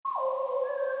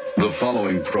The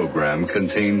following program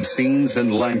contains scenes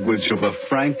and language of a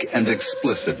frank and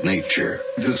explicit nature.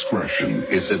 Discretion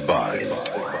is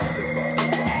advised.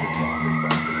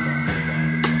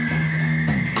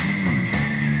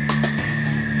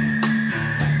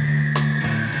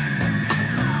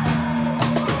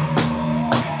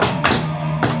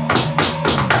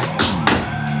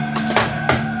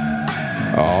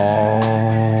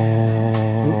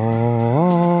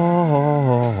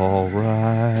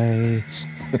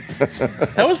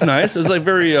 That was nice. It was like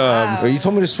very. Well, you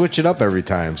told me to switch it up every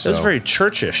time. So It was very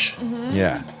churchish.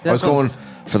 yeah. I was going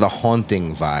for the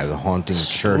haunting vibe, the haunting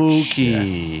church.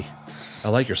 Spooky. I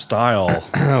like your style.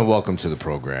 Welcome to the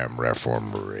program,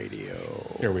 Reform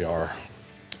Radio. Here we are.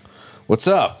 What's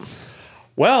up?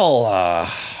 Well,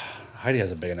 Heidi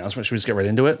has a big announcement. Should we just get right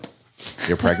into it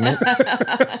You're pregnant?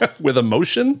 with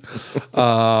emotion?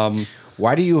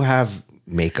 Why do you have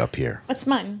makeup here? That's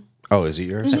mine. Oh, is it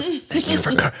yours? Thank you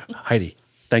for Heidi.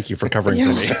 Thank you for covering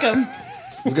You're for me. welcome.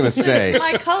 I was gonna say.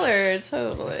 My color,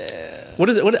 totally. What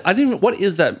is it? What I didn't. Even, what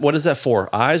is that? What is that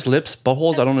for? Eyes, lips,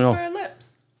 buttholes? I don't know. For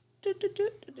lips. Do, do, do,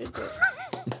 do, do, do.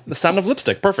 The sound of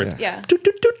lipstick. Perfect. Yeah. Do,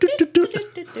 do, do, do, do, do.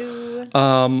 Do, do,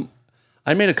 do.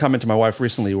 I made a comment to my wife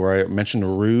recently where I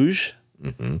mentioned rouge,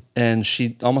 and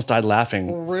she almost died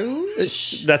laughing.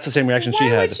 Rouge? That's the same reaction she Why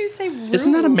had. would you say rouge?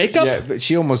 Isn't that a makeup? Yeah, but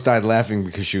she almost died laughing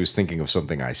because she was thinking of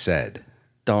something I said.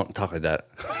 Don't talk like that.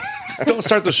 Don't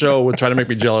start the show with trying to make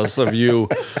me jealous of you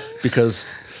because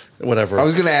whatever. I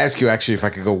was gonna ask you actually if I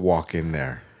could go walk in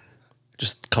there.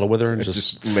 just cuddle with her and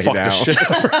just lay fuck down. the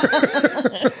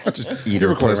shit. Just eat her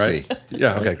Recording, pussy. right?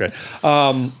 Yeah. Okay. Great.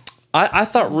 I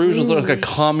thought rouge was like a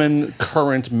common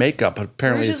current makeup, but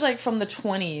apparently Rouge is it's- like from the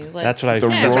 20s. Like, that's what I. The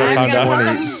That's what I roaring found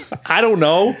out. 20s. I don't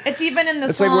know. It's even in the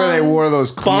It's song. like where they wore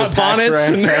those Bonnets Cleopatra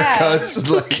and- haircuts,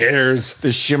 Who like cares?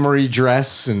 the shimmery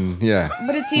dress, and yeah.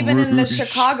 But it's even in the Rouge.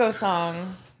 Chicago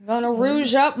song. Gonna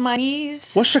rouge up my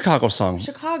knees. What Chicago song?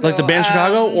 Chicago, Like the band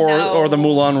Chicago, or no. or the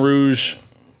Moulin Rouge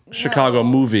Chicago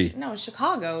movie? No,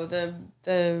 Chicago. The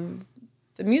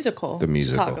musical. The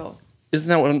musical. Chicago. Isn't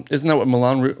that what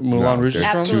Moulin Rouge is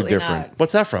they're from? Absolutely two different. not.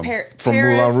 What's that from? From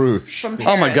Paris, Moulin Rouge. From Oh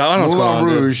my Paris. God! I don't know what's going Moulin on,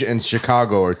 dude. Rouge and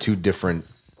Chicago are two different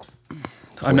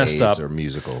I messed plays up. or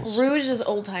musicals. Rouge is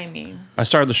old timey. I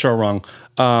started the show wrong.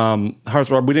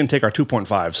 Heartthrob, we didn't take our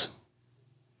 2.5s.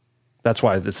 That's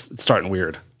why it's starting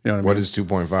weird. You know what I mean? What is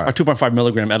 2.5? Our 2.5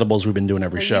 milligram edibles we've been doing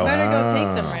every show. You better go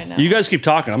take them right now. You guys keep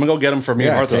talking. I'm gonna go get them for me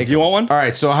and Heartthrob. take You it. want one? All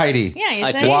right, so Heidi, yeah, you I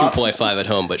say. took 2.5 at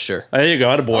home, but sure. There you go,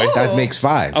 attaboy. that makes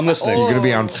 5. I'm listening. You're gonna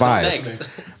be on 5.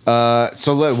 Thanks.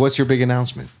 So what's your big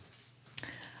announcement?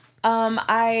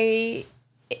 I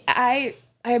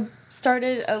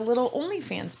started a little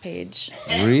OnlyFans page.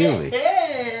 Really?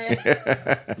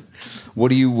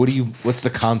 What's the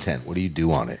content? What do you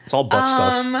do on it? It's all butt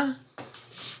stuff.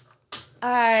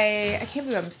 I can't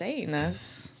believe I'm saying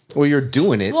this. Well, you're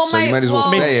doing it, Well, so you my- might as well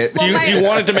well, say it. well, Do you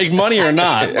want it to make money or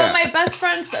not? Well, my best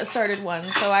friend started one,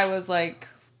 so I was like,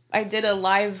 I did a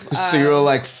live. So you're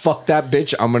like, fuck that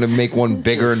bitch. I'm gonna make one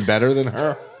bigger and better than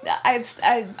her.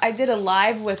 I did a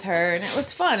live with her, and it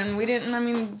was fun. And we didn't. I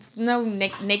mean, it's no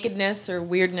nakedness or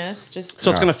weirdness. Just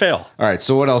So it's gonna fail. All right.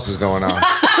 So what else is going on?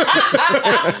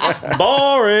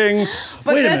 Boring.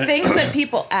 but Wait a the minute. things that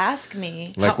people ask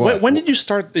me. Like what? When did you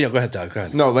start? Yeah, go ahead, Doug. Go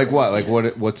ahead. No, like what? Like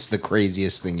what? What's the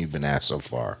craziest thing you've been asked so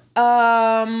far?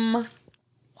 Wow,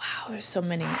 there's so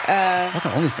many.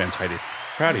 Fucking OnlyFans, Heidi.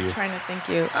 Proud of you. Trying to thank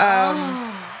you.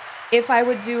 If I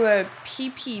would do a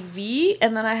PPV,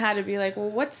 and then I had to be like, well,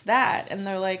 what's that? And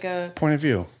they're like, Point of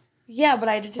view yeah, but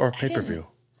I did. or I pay per didn't- view.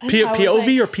 I know, I was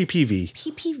POV like, or PPV?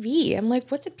 PPV. I'm like,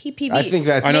 what's a PPV? I think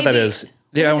that's. I know what that Maybe- is.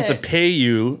 They what wants is to it? pay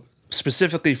you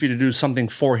specifically for you to do something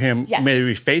for him. Yes.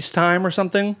 Maybe FaceTime or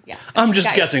something. Yeah. I'm just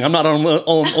Skype. guessing. I'm not on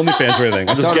OnlyFans or anything.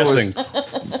 I'm just thought it was-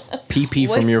 guessing. pee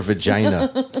What? from your vagina.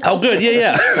 Oh, good. Yeah,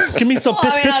 yeah. Give me some Well,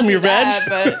 I mean, piss I'll from do your veg.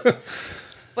 that,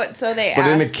 but so they But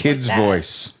asked. in a kid's that.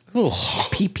 voice.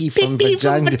 Pee from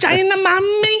vagina. Vagina,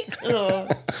 mommy.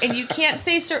 Ugh. And you can't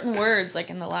say certain words like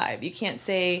in the live. You can't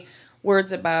say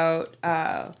words about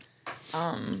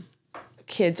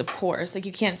kids, of course. Like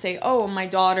you can't say, "Oh, my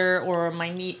daughter" or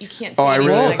 "my niece." You can't say Oh, I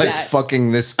anything really like like that.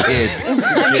 fucking this kid.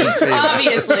 Can't say that.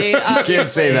 Obviously, Can't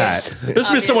say that. This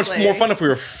would be so much Obviously. more fun if we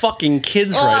were fucking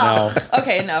kids right now.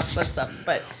 Okay, enough. Let's stop.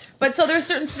 But so there's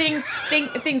certain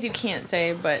things you can't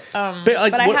say. But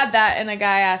like, I what- had that, and a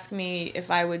guy asked me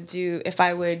if I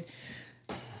would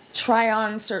try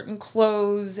on certain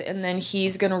clothes, and then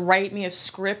he's gonna write me a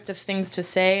script of things to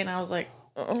say, and I was like,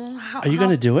 Are you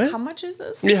gonna do it? How much is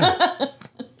this? Yeah.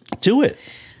 Do it.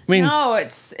 I mean, No,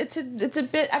 it's a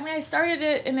bit. I mean, I started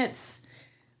it, and it's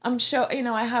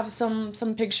I have some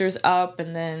pictures up,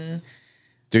 and then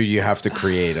Dude, you have to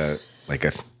create a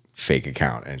fake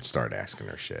account and start asking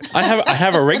her shit. I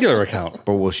have a regular account.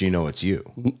 But will she know it's you?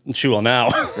 She will now.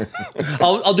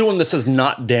 I'll do one that says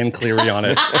not Dan Cleary on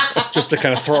it, just to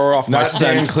kind of throw her off my Not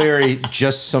Dan scent. Cleary,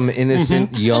 just some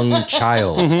innocent young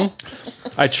child.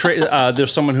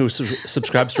 There's someone who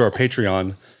subscribes to our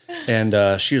Patreon,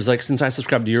 and she was like, "Since I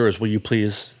subscribe to yours, will you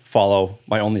please follow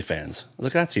my OnlyFans?" I was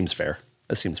like, "That seems fair.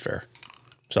 That seems fair."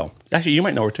 So actually, you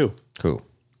might know her too. Cool.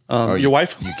 Your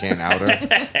wife? You can't out her.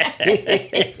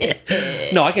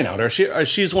 No, I can out her.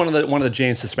 She's one of the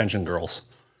Jane Suspension girls.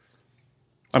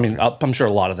 I mean, I'm sure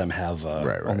a lot of them have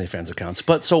Right. OnlyFans accounts.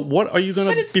 But so, what are you going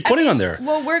to it's- be putting I mean, on there?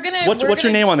 well, we're gonna- What's we're your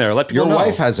gonna- name on there? Let people Your know.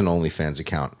 wife has an OnlyFans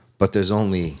account, but she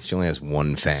only has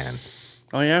one fan.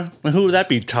 Oh yeah, and who would that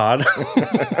be? Todd.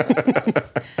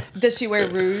 does she wear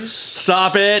rouge?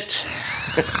 Stop it.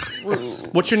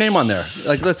 What's your name on there?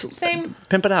 Like, let's Same.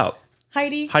 pimp it out.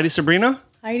 Heidi Sabrina.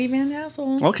 Van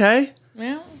Hassel. Okay.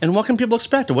 Yeah. And what can people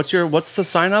expect? What's the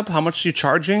sign up? How much are you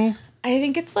charging? I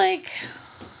think it's like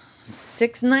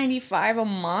 $6.95 a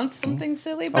month, something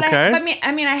silly. But Okay.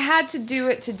 I mean, I had to do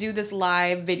it to do this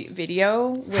live video.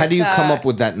 With, How do you come up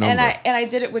with that number? And I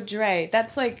did it with Dre.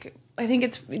 That's like, I think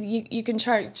it's you can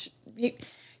charge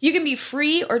you can be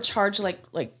free or charge like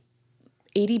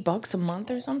 $80 a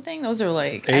month or something. Those are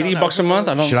like $80 a month?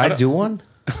 Should I do one?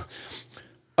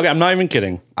 Okay, I'm not even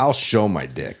kidding. I'll show my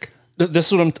dick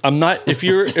This is what I'm not. If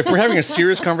we're having a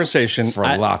serious conversation, for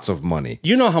lots of money.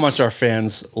 you know how much our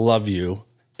fans love you,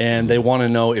 and they want to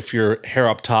know if your hair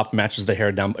up top matches the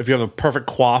hair down. If you have a perfect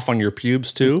coif on your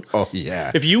pubes too. Oh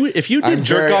yeah. If you did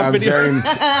jerk off video,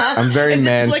 I'm very Is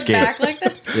it slick back manscaped. like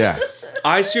that? Yeah.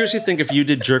 I seriously think if you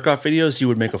did jerk off videos, you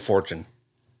would make a fortune.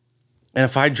 And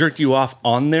if I jerked you off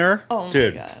on there, Oh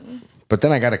dude, my god. But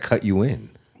then I got to cut you in.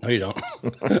 no, you don't.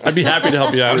 I'd be happy to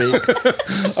help you out.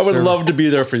 I would love to be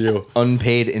there for you.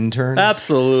 Unpaid intern.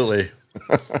 Absolutely.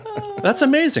 That's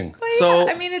amazing. But So,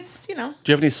 yeah, I mean, it's do you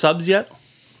have any subs yet?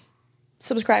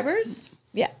 subscribers.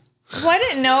 Yeah. Well, I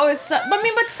didn't know. But sub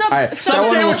That Sub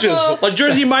one- sandwiches, like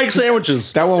Jersey Mike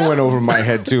sandwiches. That one went over my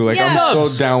head too. Like Yeah. I'm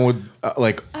Subs. so down with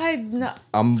I know.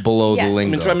 I'm below Yes. the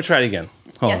lingo. Let me try it again.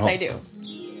 Hold Yes, on, I do.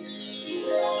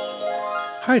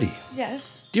 Heidi,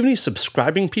 Yes. do you have any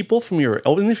subscribing people from your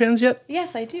OnlyFans yet?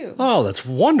 Yes, I do. Oh, that's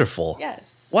wonderful.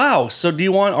 Yes. Wow. So do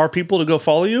you want our people to go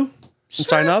follow you and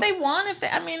sign up? If they want,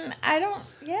 I mean, I don't.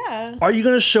 Yeah. Are you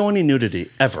going to show any nudity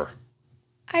ever?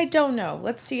 I don't know.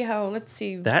 Let's see.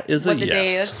 That is a what the day.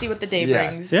 yes. Let's see what the day Yeah.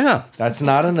 brings. Yeah. That's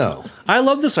not a no. I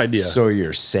love this idea. So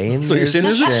you're saying So you're saying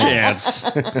there's a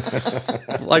chance.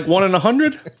 chance. Like 1 in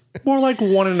 100? More like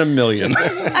 1 in a million.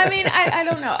 I mean, I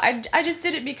don't know. I just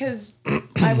did it because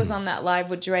I was on that live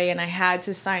with Dre and I had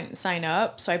to sign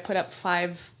up. So I put up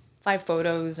five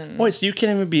photos and Wait, so you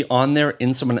can't even be on there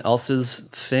in someone else's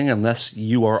thing unless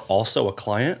you are also a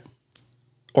client?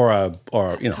 Or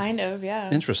you know. kind of,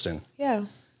 yeah. Interesting. Yeah.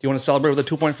 Do you want to celebrate with a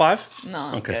 2.5? No.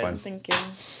 I'm Okay, good. fine. Thank you.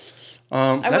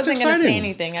 That's I wasn't gonna exciting. say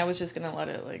anything. I was just gonna let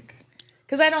it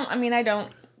because I don't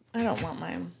want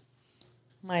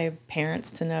my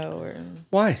parents to know or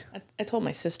Why? I told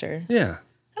my sister. Yeah.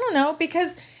 I don't know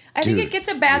because I Dude, think it gets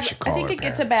a we bad. should I call think our it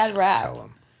gets a parents. bad rap. Tell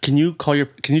them. Can you tell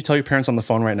your parents on the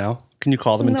phone right now? Can you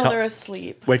call them and No, tell? they're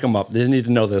asleep. Wake them up. They need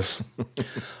to know this.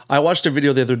 I watched a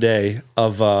video the other day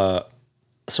of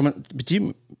someone.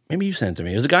 Maybe you sent it to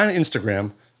me. It was a guy on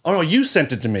Instagram. Oh no, you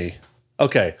sent it to me.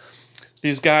 Okay,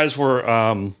 these guys were.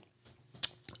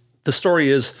 The story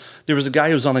is there was a guy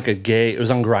who was on like it was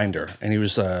on Grindr, and he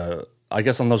was. I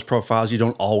guess on those profiles you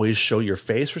don't always show your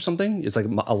face or something. It's like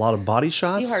a lot of body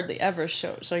shots. You hardly ever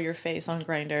show your face on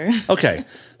Grindr. Okay,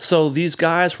 so these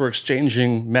guys were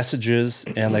exchanging messages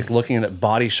and like looking at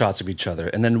body shots of each other.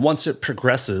 And then once it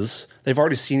progresses, they've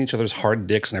already seen each other's hard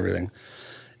dicks and everything.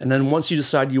 And then once you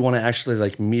decide you want to actually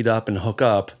like meet up and hook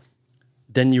up,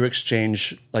 then you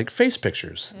exchange like face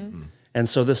pictures. Mm-hmm. And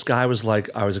so this guy was like,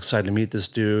 I was excited to meet this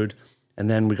dude. And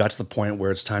then we got to the point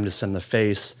where it's time to send the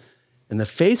face. And the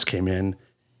face came in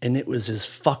and it was his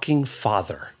fucking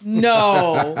father.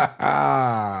 No.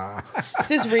 Is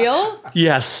this real?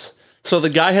 Yes. So the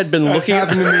guy had been It's looking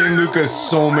happened to me and Lucas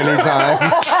so many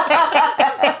times.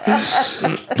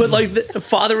 But like the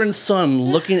father and son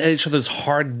looking at each other's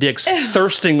hard dicks,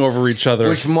 thirsting over each other.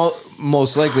 Which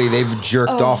most likely they've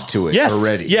jerked off to it yes,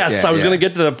 already. yes, Yeah, I was yeah. going to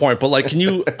get to that point. But like, can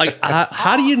you like,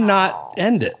 how do you not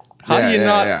end it? How do you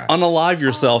not unalive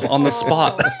yourself on the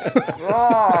spot?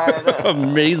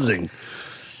 Amazing.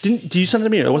 Do you send it to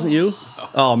me? It wasn't you?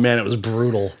 Oh man, it was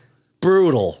brutal.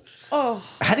 Brutal.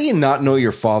 How do you not know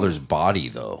your father's body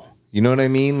though? You know what I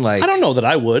mean? Like I don't know that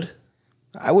I would.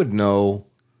 I would know.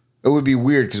 It would be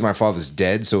weird because my father's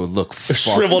dead, so it would look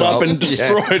Shriveled up and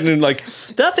destroyed, and like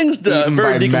that thing's Eaten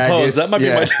very by decomposed. maggots, That might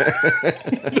yeah.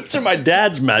 be my. Those are my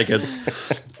dad's maggots.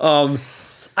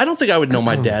 I don't think I would know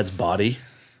my dad's body.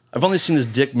 I've only seen his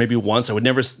dick maybe once. I would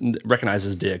never recognize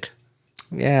his dick.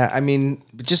 Yeah, I mean,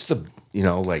 just the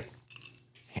like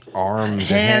arms,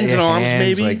 Hands and arms,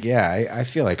 maybe? Like, yeah, I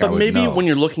feel like I But would maybe know. when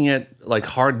you're looking at like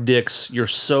hard dicks, you're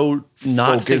so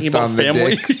not thinking Focused about on the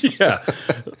family, dicks. yeah,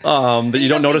 that you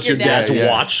don't don't notice think your your dad's dad- Yeah.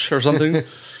 watch or something.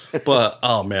 But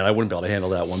oh man, I wouldn't be able to handle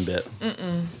that one bit.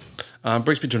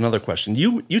 Brings me to another question.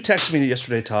 You texted me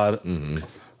yesterday, Todd,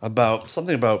 about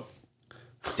something about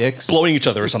dicks. blowing each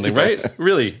other or something, right?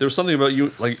 Really, there was something about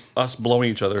you, like us blowing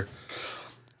each other.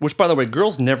 Which, by the way,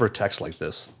 girls never text like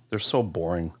this. They're so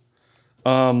boring.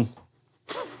 I'll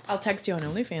text you on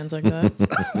OnlyFans like that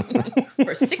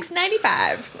for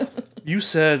 $6.95. You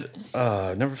said,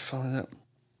 never felt like that.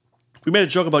 We made a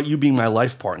joke about you being my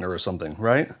life partner or something,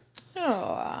 right?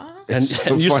 And,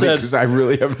 So and you funny said, because I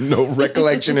really have no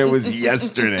recollection. It was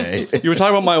yesterday. you were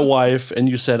talking about my wife, and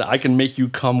you said, I can make you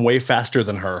come way faster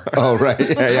than her. Oh right,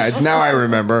 yeah. Now I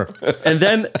remember. And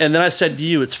then I said to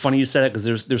you, it's funny you said it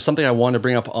because there's something I wanted to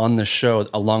bring up on the show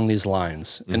along these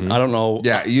lines. And I don't know.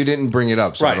 Yeah, you didn't bring it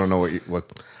up, so I Right. don't know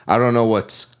what I don't know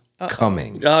what's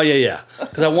coming. Oh, yeah.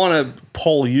 Because I want to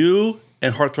poll you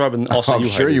and Heartthrob and also I'm you.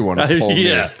 sure Heidi. you wanna poll me.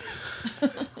 Yeah.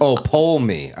 Oh, poll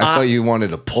me. I thought you wanted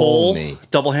to poll me.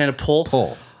 Double-handed pull.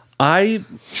 Pull. I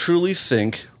truly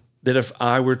think that if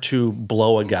I were to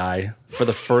blow a guy for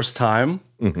the first time,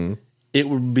 it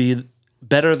would be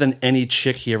better than any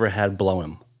chick he ever had blow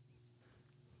him.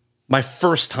 My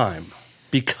first time.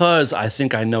 Because I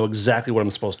think I know exactly what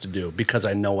I'm supposed to do. Because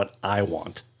I know what I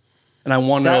want. And I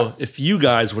want to know if you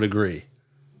guys would agree.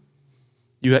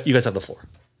 You guys have the floor.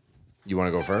 You want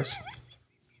to go first?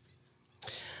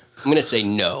 I'm gonna say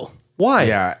no. Why?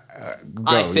 Yeah.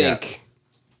 I go, think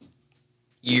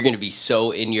you're gonna be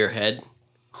so in your head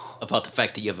about the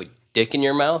fact that you have a dick in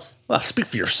your mouth. Well, speak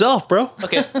for yourself, bro.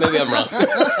 Okay, maybe I'm wrong.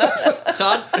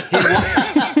 Todd?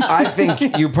 I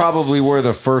think you probably were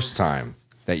the first time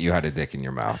that you had a dick in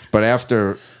your mouth, but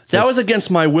after That was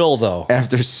against my will, though.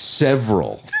 after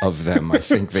several of them, I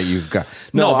think that you've got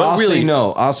No, but I'll really- say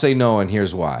no. I'll say no, and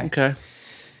here's why. Okay.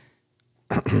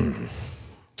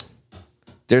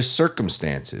 There's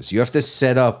circumstances. You have to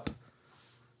set up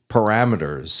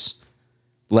parameters.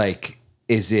 Like,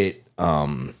 is it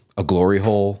a glory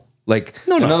hole? Like,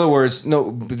 No. in other words,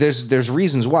 no. There's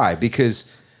reasons why. Because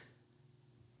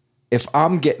if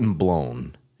I'm getting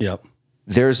blown, Yep.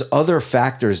 there's other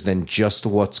factors than just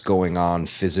what's going on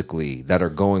physically that are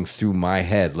going through my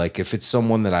head. Like if it's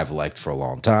someone that I've liked for a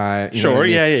long time, you know Sure. what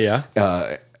I mean?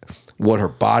 Yeah. What her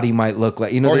body might look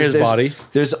like, Or his there's, body.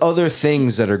 There's other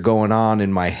things that are going on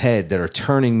in my head that are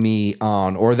turning me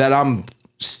on, or that I'm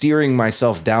steering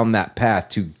myself down that path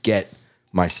to get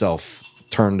myself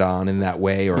turned on in that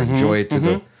way, or enjoy it to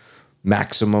the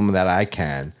maximum that I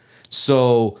can.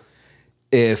 So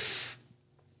if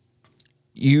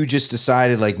you just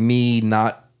decided, like me,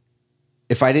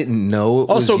 if I didn't know it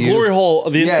was Also, you, glory hole,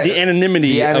 the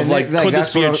anonymity of like, could this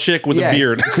that's be what a I'm- chick with a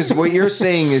beard? Because what you're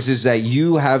saying is that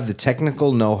you have the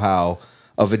technical know-how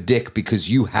of a dick because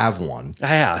you have one,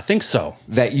 Yeah, I think so.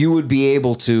 that you would be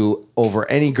able to, over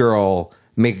any girl,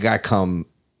 make a guy come.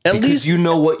 At because least- you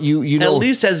know what you know. At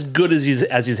least as good as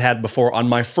he's had before on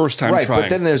my first time Right, trying. but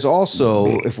then there's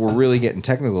also, if we're really getting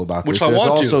technical about Which this, I there's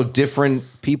want to. also different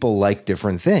people like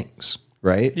different things,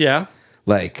 right? yeah.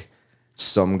 Like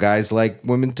some guys like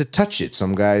women to touch it,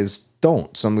 some guys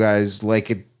don't. Some guys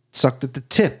like it sucked at the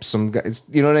tip. Some guys,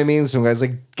 you know what I mean? Some guys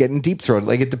like getting deep throated.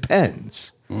 Like it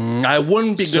depends. I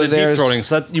wouldn't be So good at deep there's- throating.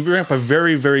 So that, you bring up a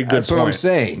very, very good That's point. what I'm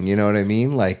saying. You know what I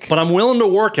mean? Like, But I'm willing to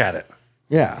work at it.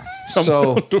 yeah.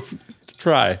 So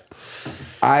Try.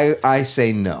 I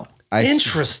say no.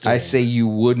 Interesting. I say you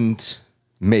wouldn't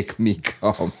make me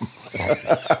come.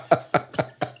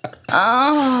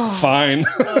 Fine.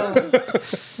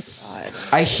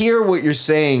 I hear what you're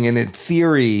saying, and in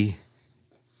theory,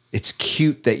 it's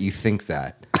cute that you think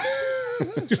that.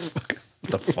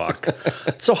 the fuck?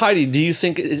 So, Heidi, do you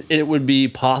think it would be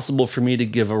possible for me to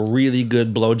give a really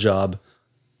good blowjob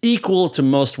equal to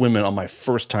most women on my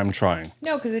first time trying?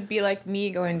 No, because it'd be like me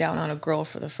going down on a girl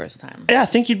for the first time. Yeah, I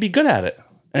think you'd be good at it.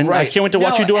 And I Right. can't wait to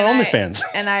watch you do it on and OnlyFans.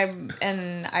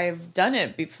 I've done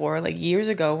it before, like years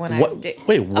ago when I What? did.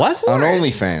 Wait, what? Of On course.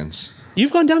 OnlyFans.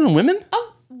 You've gone down on women?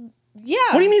 Yeah.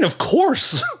 What do you mean, of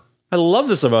course? I love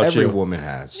this about Every you. woman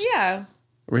has. Yeah,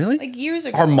 Really? like years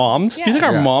ago. Our moms? Do you think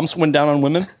our Yeah. moms went down on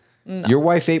women? Your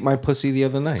wife ate my pussy the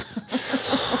other night.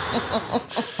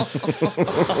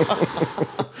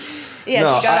 Yeah,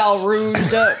 No, she got all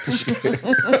rouged up.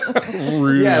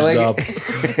 Yeah, like up.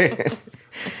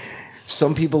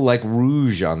 some people like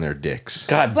rouge on their dicks.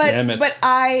 God damn it. But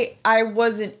I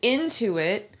wasn't into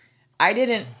it. I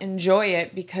didn't enjoy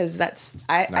it because that's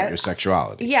Not your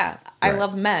sexuality. Yeah, I Right.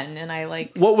 love men and I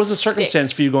like. What was the circumstance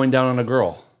dicks. for you going down on a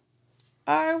girl?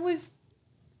 I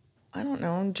don't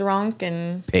know, drunk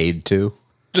and Paid to.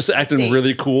 Just acting Date.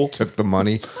 really cool. Took the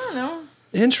money. I don't know.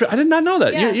 I did not know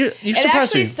that. Yeah, You it surprised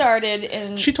actually me. started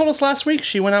in She told us last week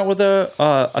she went out with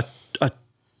a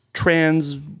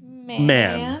trans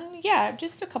man. Yeah,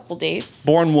 just a couple dates.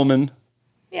 born woman,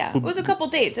 Yeah, it was a couple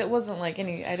dates. It wasn't like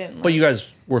any. I didn't. but Like, you guys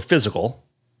were physical.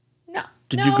 no.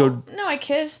 Did no, you go- No, I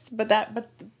kissed, but that's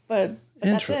it.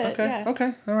 Okay. Yeah.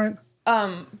 Okay. All right.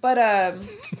 But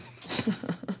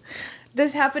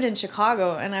this happened in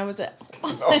Chicago, and I was at.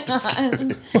 Oh my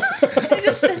God.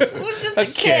 It was just a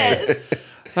kiss.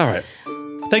 All right.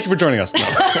 Thank you for joining us. No.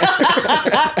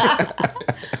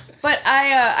 But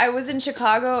I was in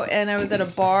Chicago, and I was at a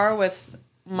bar with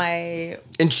my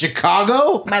In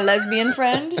Chicago? lesbian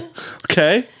friend,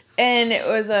 Okay. and it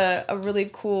was a really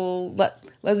cool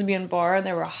lesbian bar, and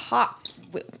there were hot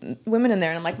women in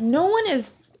there, and I'm like, no one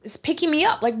is picking me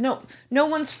up, like no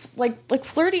one's like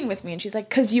flirting with me, and she's like,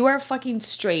 because you are fucking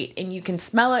straight, and you can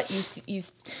smell it, you see,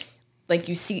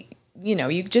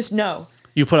 you just know.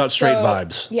 You put out straight So,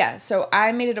 vibes. Yeah, so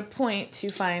I made it a point to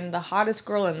find the hottest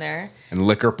girl in there, And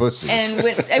liquor pussy.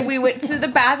 and we went to the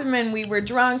bathroom, and we were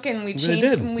drunk, and we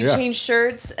did, changed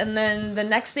shirts, and then the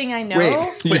next thing I know,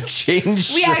 Wait, you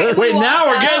changed We- shirts? Wait, walked now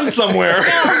we're out. getting somewhere.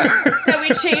 no, we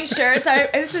changed shirts.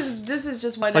 This is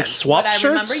just what Like swap what I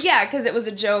shirts? remember. Yeah, because it was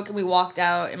a joke, and we walked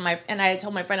out, and I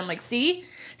told my friend, I'm like, see,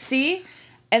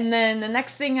 and then the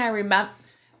next thing I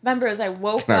remember is I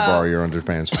woke Can I up. borrow your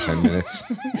underpants for 10 minutes?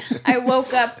 I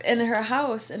woke up in her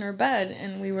house in her bed,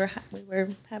 and we were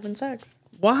having sex.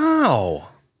 Wow.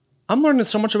 I'm learning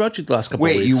so much about you the last couple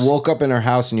of Wait, weeks. you woke up in her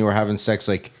house and you were having sex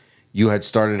like you had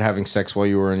started having sex while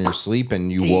you were in your sleep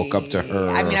and you woke up to her.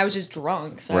 I mean, I was just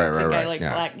drunk, so Right, I think right, I like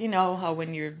yeah. black. You know how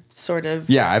when you're sort of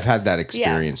Yeah, I've had that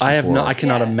experience I have before. I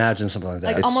cannot Yeah. imagine something like that.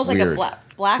 like It's almost like a weird.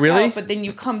 blackout, Really? but then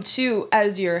you come to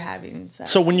as you're having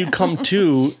sex. So when you come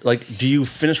to, like, do you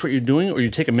finish what you're doing, or you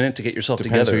take a minute to get yourself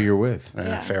Depends together? who you're with.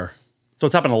 Yeah. Fair. So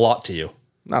it's happened a lot to you.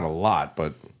 Not a lot,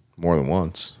 but more than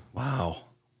once. Wow.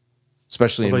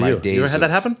 Especially in What my about you? days. You ever had of- that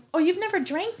happen? Oh, you've never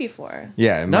drank before.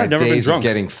 Yeah, in No, my I've never been days drunk. of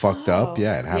getting fucked up.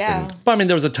 Yeah, it happened. Yeah. But I mean,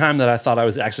 there was a time that I thought I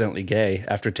was accidentally gay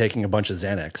after taking a bunch of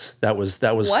Xanax. That was.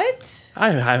 What?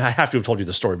 I have to have told you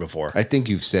the story before. I think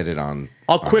you've said it on.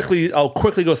 I'll quickly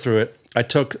go through it. I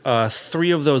took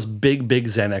 3 of those big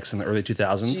Xanax in the early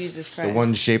 2000s. Jesus Christ. The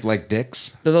ones shaped like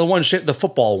dicks. They're the ones, the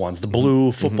football ones, the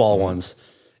blue football ones.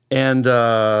 And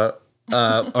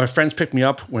our friends picked me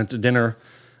up, went to dinner.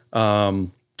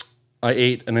 I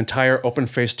ate an entire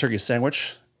open-faced turkey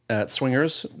sandwich at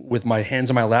Swingers with my hands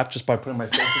in my lap just by putting my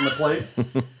face in the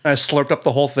plate. I slurped up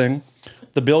the whole thing.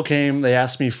 The bill came. They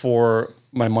asked me for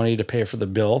my money to pay for the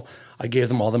bill. I gave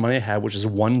them all the money I had, which is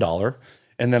 $1.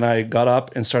 And then I got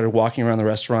up and started walking around the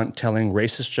restaurant telling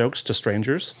racist jokes to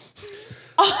strangers.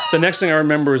 The next thing I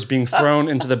remember is being thrown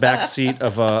into the back seat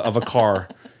of a car.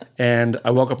 And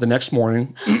I woke up the next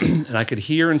morning and I could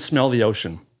hear and smell the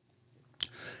ocean.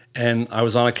 And I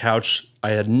was on a couch. I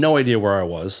had no idea where I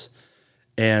was.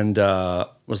 And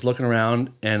was looking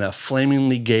around, and a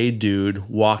flamingly gay dude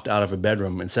walked out of a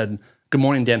bedroom and said, "Good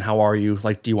morning, Dan. How are you?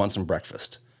 Like, do you want some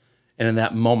breakfast?" And in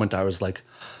that moment, I was like,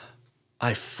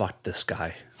 I fucked this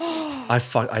guy. I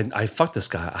fucked this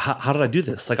guy. How did I do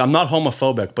this? Like, I'm not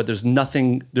homophobic, but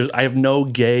I have no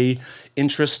gay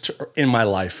interest in my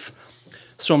life.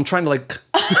 So I'm trying to not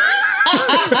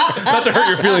to hurt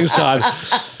your feelings, Todd.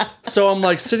 So I'm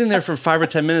like sitting there for 5 or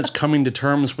 10 minutes coming to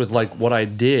terms with like what I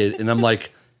did. And I'm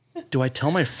like, do I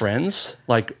tell my friends?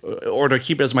 Like, or do I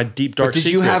keep it as my deep, dark Did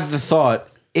secret? you have the thought,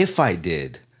 if I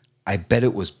did, I bet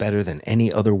it was better than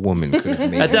any other woman could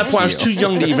have made At that me point, I was feel. too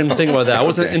young to even think about that. I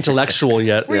wasn't intellectual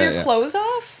yet. Were your yeah. clothes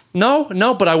off? No,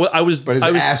 but I was. But his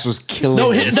I was, ass was killing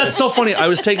No, him. that's so funny. I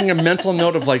was taking a mental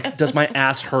note of like, does my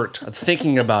ass hurt?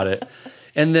 Thinking about it.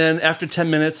 And then after 10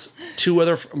 minutes, 2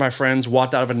 other my friends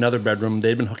walked out of another bedroom.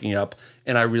 They'd been hooking up.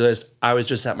 And I realized I was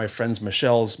just at my friend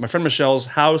Michelle's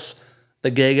house. The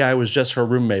gay guy was just her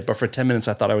roommate. But for 10 minutes,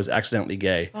 I thought I was accidentally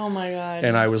gay. Oh my God.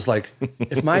 And I was like,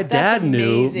 if my dad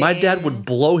knew, my dad amazing. would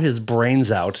blow his brains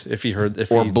out if he heard.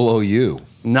 Or blow you.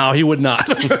 No, he would not.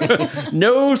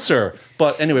 No, sir.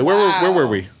 But anyway, where were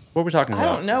we? What were we talking I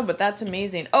about? don't know, but that's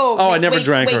amazing. Oh, I never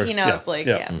drank or- waking up,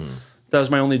 yeah. That was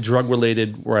my only drug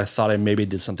related where I thought I maybe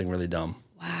did something really dumb.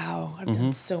 Wow, I've Mm-hmm.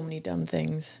 done so many dumb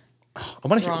things. I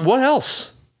want to hear Drunk. what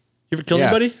else? You ever killed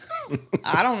Yeah. anybody?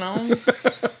 I don't know.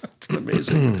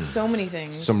 Amazing. So many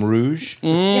things. Some rouge.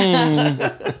 Fucking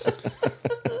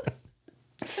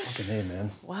hey,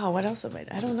 man. Wow, what else have I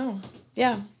don't know.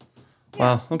 Yeah.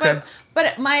 Wow. Okay.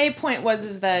 But my point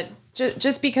is that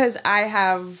just because I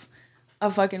have a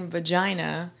fucking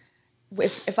vagina,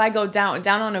 if I go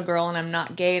down on a girl and I'm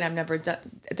not gay and I've never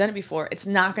done it before, it's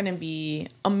not going to be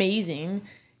amazing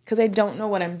because I don't know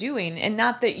what I'm doing. And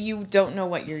not that you don't know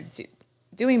what you're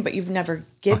doing, but you've never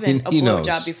given he a knows.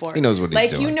 blowjob before. He knows what he's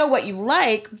like doing. You know what you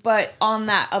like, but on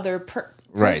that other person,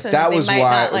 Right. That they was might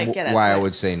why not like, yeah, that's why I what-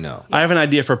 would say no. I have an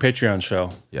idea for a Patreon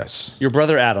show. Yes. Your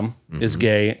brother Adam is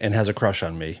gay and has a crush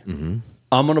on me.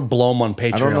 I'm gonna blow him on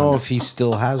Patreon. I don't know if he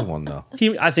still has one though.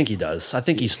 I think he does. I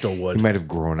think he still would. He might have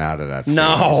grown out of that.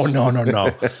 No, phase. no.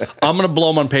 I'm gonna blow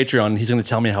him on Patreon. He's gonna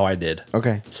tell me how I did.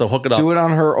 Okay. So hook it up. Do it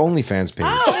on her OnlyFans page.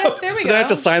 Oh, there we But I have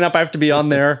to go. sign up. I have to be on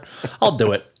there. I'll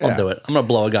do it. I'll Yeah. do it. I'm gonna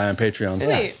blow a guy on Patreon.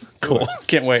 Sweet. Cool.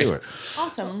 Can't wait. Do it.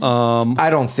 Awesome. I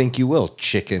don't think you will,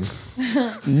 chicken.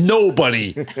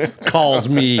 Nobody calls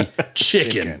me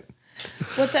chicken.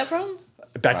 What's that from?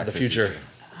 Back to the Future.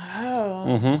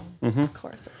 Of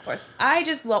course. I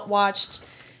just watched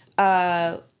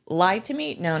Lie to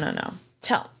Me. No.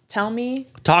 Tell me.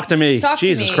 Talk to me. Talk to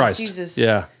Jesus me. Christ. Jesus.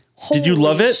 Yeah. Did you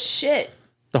love Holy it? Shit.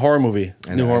 The horror movie.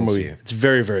 I New know, I horror didn't movie. see it. It's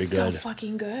very, very So good.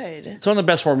 fucking good. It's one of the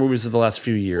best horror movies of the last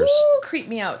few years. Ooh, creep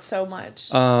me out so much.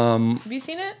 Have you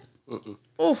seen it?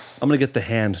 Oof. I'm gonna get the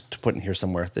hand to put in here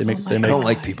somewhere. They make. I don't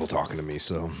like people talking to me,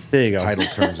 so There you go. title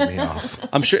turns me off.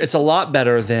 I'm sure it's a lot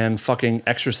better than fucking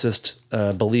Exorcist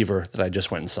Believer that I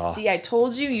just went and saw. See, I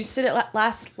told you. You said it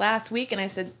last week, and I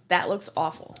said that looks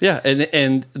awful. Yeah,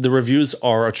 and the reviews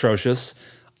are atrocious.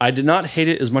 I did not hate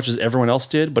it as much as everyone else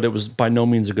did, but it was by no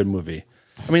means a good movie.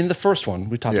 I mean, the first one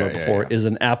we talked about before is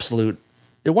an absolute.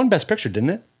 It won Best Picture, didn't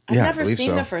it? I've Yeah, I never believe seen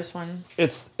so. the first one.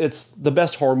 It's the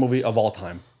best horror movie of all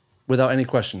time, without any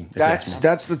question. if you ask me.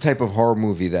 That's the type of horror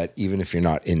movie that even if you're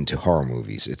not into horror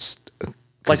movies, it's 'cause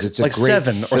Like- it's a like great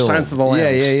Seven or film. Silence of the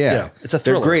Lambs. Yeah. Yeah, it's a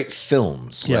They're thriller. great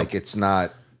films. Yeah. Like it's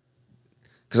not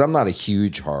because I'm not a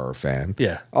huge horror fan.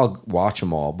 Yeah. I'll watch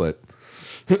them all, but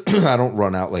I don't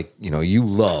run out like you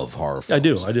love horror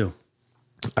films. I do.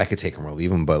 I could take them or leave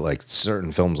them, but like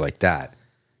certain films like that,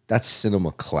 that's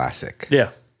cinema classic. Yeah.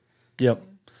 Yep.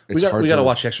 We It's got hard to to-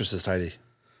 watch Exorcist, Heidi.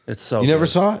 It's so. You never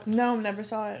good. saw it? No, never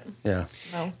saw it. Yeah.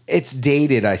 No. It's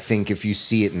dated, I think, if you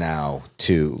see it now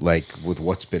too, like with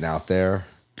what's been out there.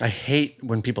 I hate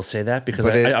when people say that because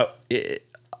But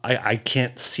I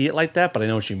can't see it like that, but I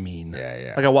know what you mean.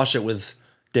 Yeah. Like I watched it with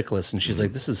Dickless, and she's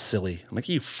like, "This is silly." I'm like,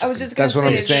 "You." I was just gonna That's what say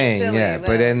I'm it's saying. silly, Yeah,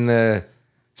 but in the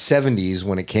 70s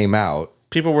when it came out,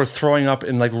 People were throwing up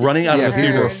and like running out yeah, of the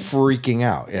people theater. were freaking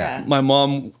out. Yeah. Yeah. My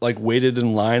mom like waited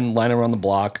in line around the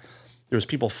block. There was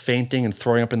people fainting and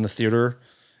throwing up in the theater,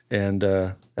 and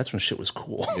that's when shit was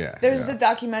cool. Yeah. There's the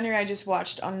documentary I just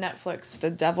watched on Netflix,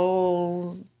 The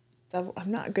Devil.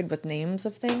 I'm not good with names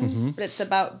of things, but it's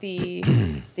about the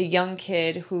young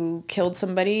kid who killed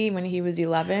somebody when he was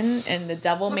 11, and the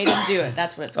devil made him do it.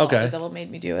 That's what it's called. Okay. The devil made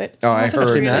me do it. Oh, I think I've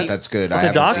heard seen that. that. That's good. It's I a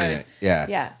haven't doc? seen it. Yeah.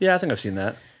 Yeah, Yeah, I think I've seen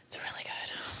that. it's really good.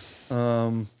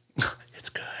 It's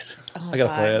good. I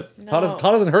gotta play it. No.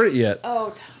 Todd hasn't heard it yet.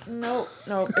 Oh no,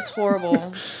 it's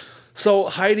horrible. So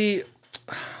Heidi,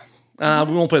 we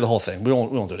won't play the whole thing. We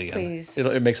won't do it again. Please.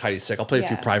 It makes Heidi sick. I'll play it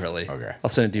for you Yeah. privately. Okay. I'll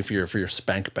send it to you for your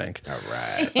spank bank. All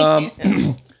right.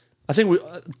 I think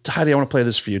Heidi, I want to play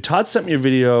this for you. Todd sent me a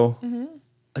video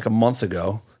like a month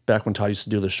ago, back when Todd used to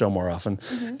do the show more often,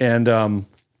 and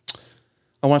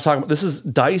I want to talk about this is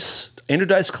Andrew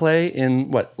Dice Clay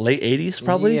in what, late 80s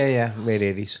probably, Yeah. Late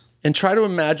 80s. and try to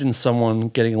imagine someone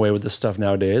getting away with this stuff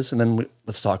nowadays, and then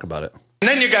let's talk about it. And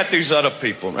then you got these other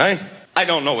people, right? I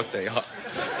don't know what they are.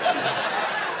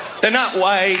 They're not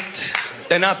white.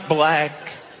 They're not black.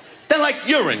 They're like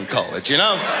urine colored, you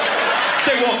know?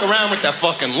 They walk around with their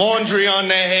fucking laundry on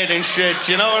their head and shit,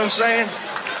 you know what I'm saying?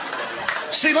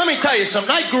 See, let me tell you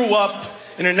something. I grew up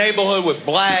in a neighborhood with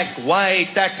black, white,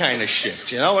 that kind of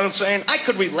shit, you know what I'm saying? I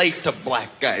could relate to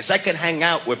black guys. I could hang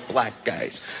out with black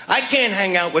guys. I can't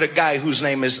hang out with a guy whose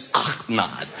name is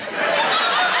Ahmad.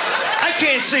 I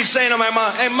can't see saying to my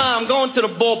mom, "Hey, Mom, I'm going to the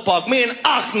ballpark. Me and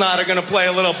Ahmad are going to play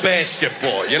a little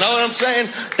basketball." You know what I'm saying?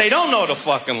 They don't know the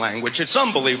fucking language. It's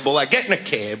unbelievable. I get in a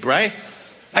cab, right?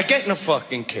 I get in a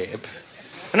fucking cab.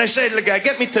 And I say to the guy,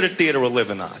 "Get me to the Theater of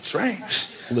Living Arts," right?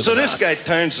 So this guy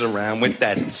turns around with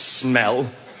that smell.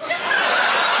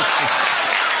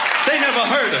 They never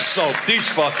heard of soap, these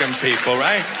fucking people,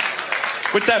 right?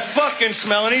 With that fucking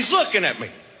smell, and he's looking at me.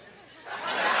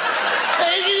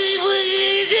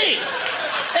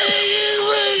 Hey,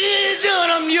 what are you doing?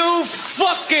 I'm, "You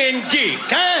fucking geek,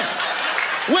 huh?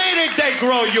 Where did they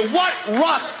grow you? What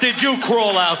rock did you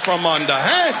crawl out from under,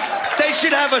 huh? They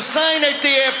should have a sign at the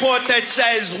airport that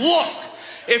says, look,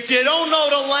 if you don't know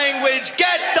the language,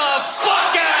 get the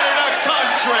fuck out of the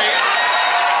country.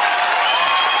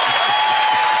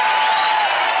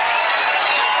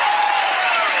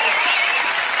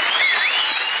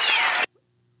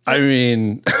 I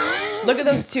mean, Look at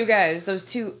those two guys,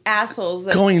 those two assholes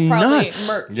that Going probably nuts.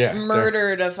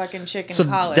 murdered a fucking chick in so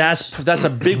college. that's a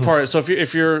big part. So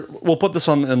if you're we'll put this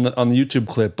on the YouTube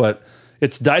clip, but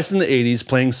it's Dice in the '80s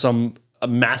playing a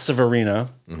massive arena,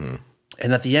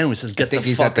 and at the end he says, "Get I think the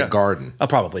he's fuck at the out." Garden. Oh,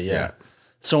 probably yeah. Yeah.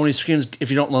 So when he screams,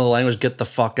 "If you don't know the language, get the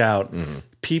fuck out,"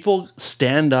 people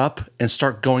stand up and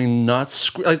start going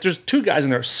nuts. Like there's two guys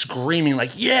in there screaming,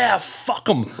 like, "Yeah, fuck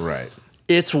them!" Right.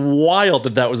 It's wild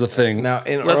that was a thing. Now,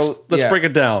 let's break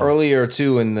it down. Earlier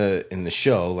too in the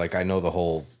show, like I know the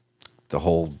whole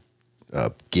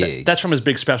gig. That's from his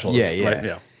big special. Yeah, right?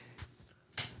 yeah.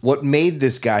 What made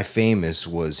this guy famous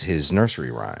was his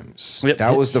nursery rhymes. Yep.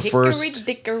 That was the Hickory first.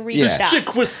 dickory Yeah. dock.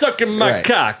 Chick was sucking my Right.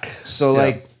 cock. So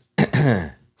like,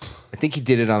 I think he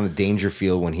did it on the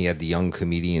Dangerfield when he had the Young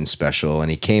Comedian special,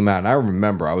 and he came out. And I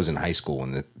remember I was in high school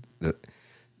when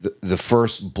the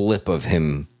first blip of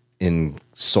him in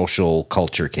social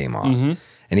culture came on,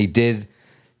 and he did.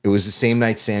 It was the same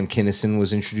night Sam Kinison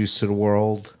was introduced to the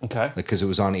world. Okay. Because it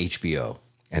was on HBO,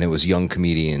 and it was Young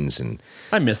Comedians, and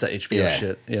I miss that HBO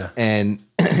shit. Yeah. and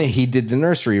he did the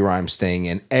nursery rhymes thing,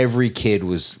 and every kid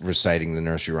was reciting the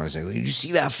nursery rhymes. Like, did you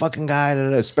see that fucking guy? Da, da,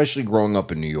 da. Especially growing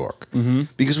up in New York,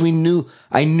 because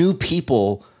I knew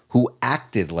people who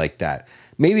acted like that.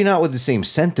 Maybe not with the same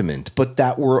sentiment, but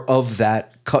that were of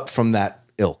that cut from that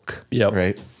ilk. Yep.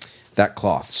 Right. That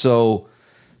cloth. So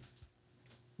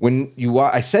when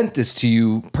I sent this to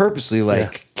you purposely,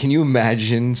 like, can you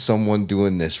imagine someone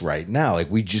doing this right now?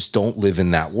 Like, we just don't live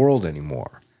in that world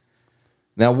anymore.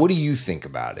 Now, what do you think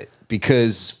about it?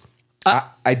 Because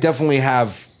I definitely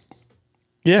have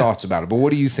thoughts about it, but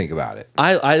what do you think about it?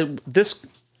 I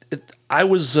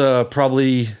was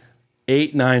probably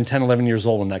 8, 9, 10, 11 years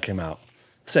old when that came out.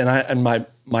 So, and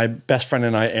my best friend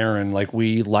and I, Aaron, like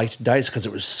we liked Dice because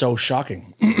it was so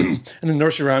shocking, and the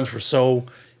nursery rhymes were so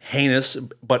heinous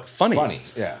but funny. Funny,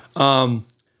 yeah.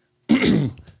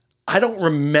 I don't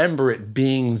remember it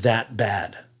being that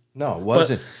bad. No, it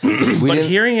wasn't. But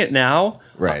hearing it now,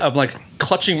 Right. I'm like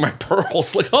clutching my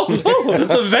pearls, like, oh no,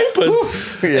 the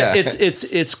vapors. Yeah.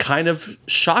 It's kind of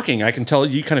shocking. I can tell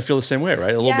you kind of feel the same way,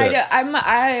 right? A little bit. I'm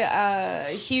a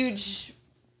huge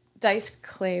Dice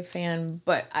Clay fan,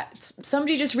 but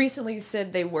somebody just recently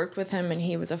said they worked with him and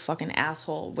he was a fucking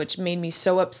asshole, which made me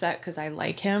so upset because I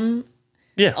like him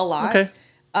a lot. Okay.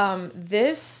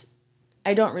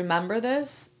 I don't remember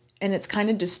this, and it's kind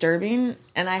of disturbing,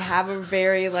 and I have a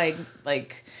very like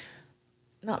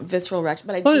not visceral reaction,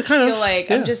 but I just feel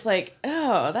like I'm just like,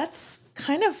 oh, that's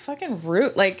kind of fucking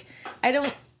rude. Like I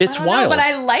don't know, wild. but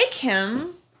I like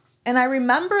him. And I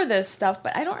remember this stuff,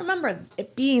 but I don't remember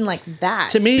it being like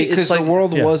that. To me, because it's like, the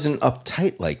world wasn't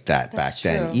uptight like that That's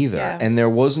back then true, either. yeah. And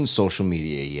there wasn't social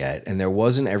media yet, and there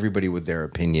wasn't everybody with their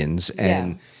opinions.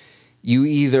 And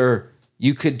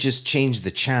you could just change the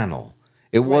channel.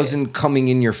 It wasn't coming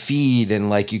in your feed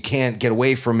and like you can't get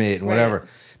away from it and whatever. Right.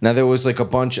 Now there was like a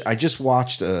bunch. I just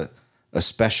watched a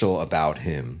special about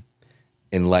him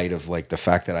in light of like the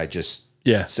fact that I just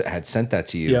had sent that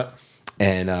to you. Yeah.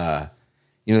 And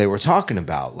they were talking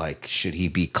about like, should he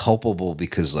be culpable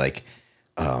because like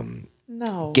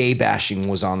No. gay bashing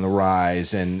was on the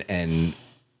rise and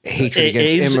hatred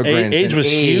against immigrants. AIDS and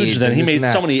was huge then. and He this made and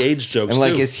that. so many AIDS jokes And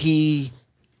like, too. is he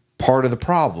part of the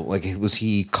problem? Like, was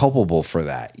he culpable for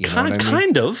that? You know what I mean?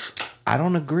 Kind of. I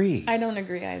don't agree. I don't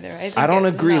agree either. I don't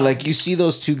agree. Like, you see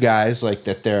those two guys like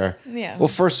that. They're Well,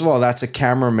 first of all, that's a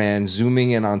cameraman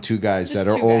zooming in on two guys Just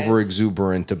that are two guys. over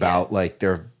exuberant about like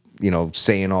they're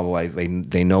saying all the like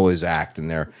they know his act and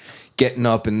they're getting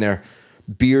up and they're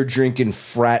beer drinking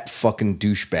frat fucking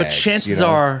douchebags. But chances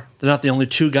are they're not the only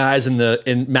two guys in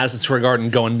Madison Square Garden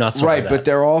going nuts. Right, over that. but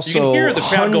they're also you can hear the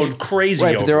crowd going crazy.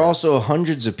 Right, but there are over it. also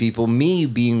hundreds of people, me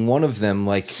being one of them.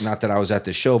 Like, not that I was at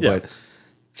the show, but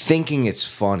thinking it's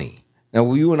funny.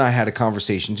 Now, you and I had a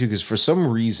conversation too, because for some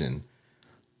reason,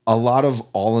 a lot of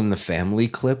All in the Family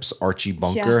clips, Archie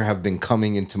Bunker, have been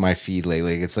coming into my feed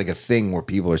lately. It's like a thing where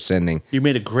people are sending. You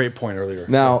made a great point earlier.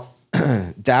 Now,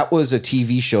 that was a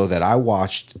TV show that I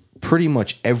watched pretty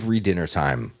much every dinner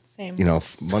time. Same.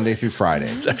 Monday through Friday.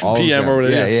 7 p.m. or whatever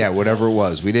it is. Yeah, whatever it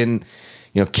was. We didn't,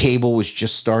 cable was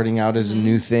just starting out as a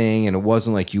new thing, and it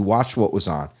wasn't like you watched what was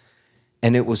on.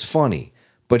 And it was funny.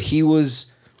 But he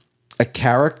was a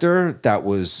character that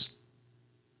was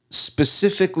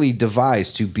specifically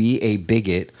devised to be a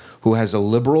bigot who has a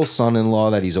liberal son-in-law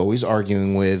that he's always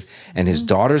arguing with, and his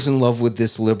daughter's in love with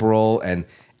this liberal, and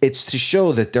it's to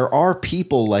show that there are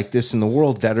people like this in the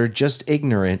world that are just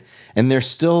ignorant, and they're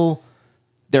still,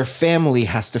 their family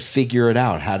has to figure it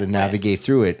out, how to navigate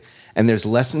through it. And there's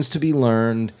lessons to be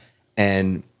learned,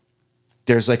 and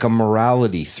there's like a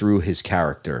morality through his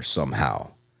character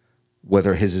somehow,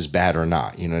 whether his is bad or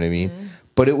not, you know what I mean?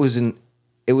 But it was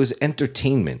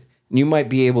entertainment. And you might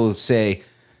be able to say,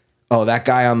 oh, that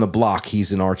guy on the block,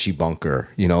 he's an Archie Bunker,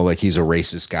 you know, like he's a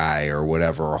racist guy or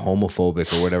whatever, or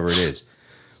homophobic or whatever it is.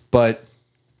 But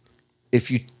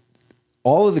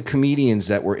all of the comedians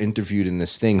that were interviewed in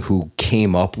this thing who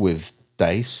came up with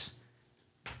Dice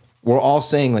were all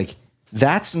saying, like,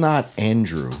 that's not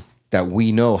Andrew that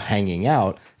we know hanging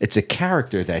out. It's a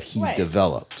character that he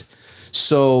developed.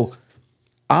 So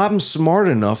I'm smart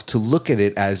enough to look at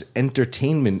it as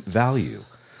entertainment value.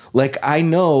 Like, I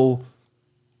know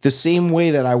the same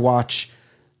way that I watch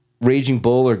Raging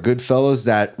Bull or Goodfellas,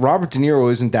 that Robert De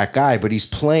Niro isn't that guy, but he's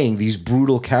playing these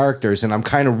brutal characters, and I'm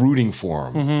kind of rooting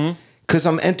for him because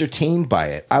I'm entertained by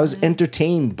it. I was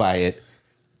entertained by it.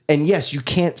 And yes, you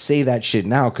can't say that shit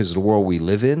now because of the world we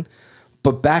live in.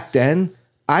 But back then,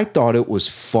 I thought it was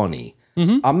funny.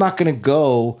 I'm not going to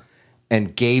go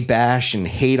and gay bash and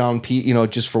hate on people, you know,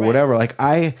 just for whatever. Like,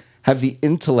 I have the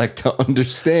intellect to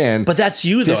understand. But that's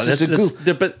you, though. This is a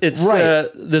goof. But it's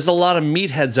there's a lot of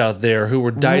meatheads out there who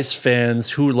were Dice fans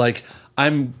who, like,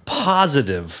 I'm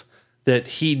positive that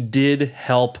he did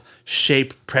help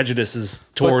shape prejudices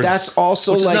towards. But that's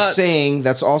also like saying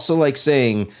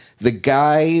the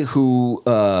guy who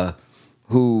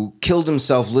killed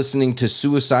himself listening to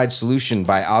Suicide Solution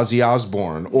by Ozzy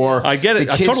Osbourne, or I get it.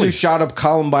 the kids who shot up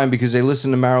Columbine because they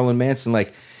listened to Marilyn Manson.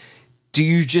 Like, do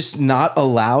you just not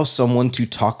allow someone to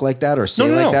talk like that or say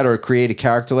that or create a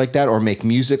character like that or make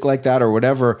music like that or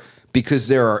whatever because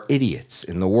there are idiots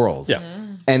in the world? Yeah.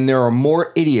 And there are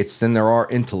more idiots than there are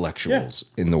intellectuals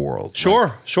in the world.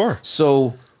 Sure.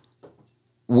 So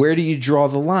where do you draw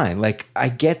the line? Like, I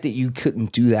get that you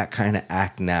couldn't do that kind of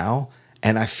act now.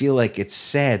 And I feel like it's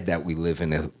sad that we live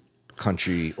in a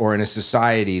country or in a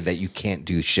society that you can't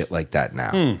do shit like that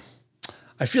now.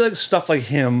 I feel like stuff like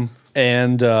him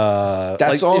and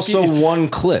that's also one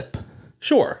clip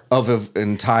of an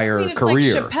entire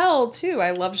career. Like Chappelle too.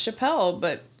 I love Chappelle,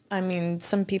 but I mean,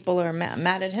 some people are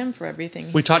mad at him for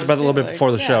everything. We talked about it a little bit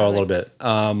before the show, a little bit.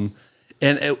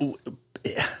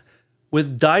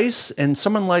 With Dice and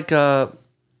someone like talking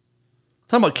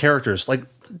about characters like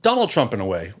Donald Trump, in a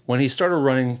way, when he started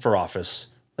running for office,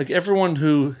 like everyone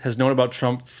who has known about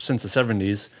Trump since the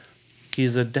 70s,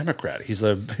 he's a Democrat. He's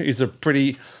a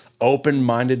pretty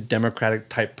open-minded Democratic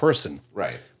type person.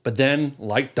 Right. But then,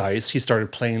 like Dice, he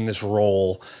started playing this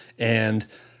role. And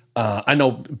I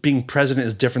know being president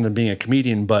is different than being a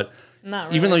comedian, but Not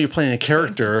really. Even though you're playing a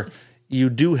character, you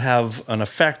do have an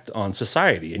effect on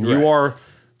society. And you are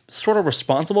sort of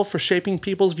responsible for shaping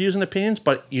people's views and opinions,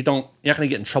 but you're not going to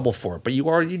get in trouble for it. But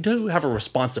you do have a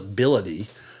responsibility.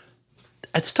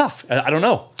 It's tough. I don't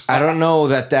know. I don't know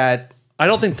that I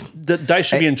don't think that Dice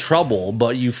should be in trouble,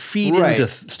 but you feed into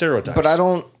stereotypes. But I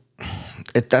don't.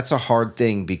 That's a hard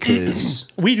thing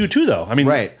because we do too, though. I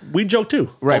mean, we joke too.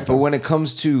 Right, but when it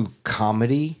comes to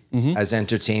comedy as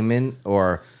entertainment,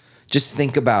 or just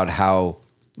think about how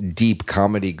deep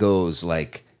comedy goes,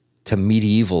 like to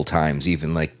medieval times,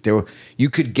 even like you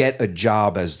could get a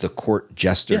job as the court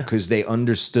jester because they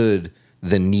understood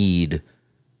the need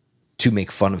to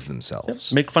make fun of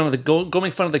themselves. Make fun of go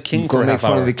make fun of the king go for a make half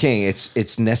fun hour. of the king.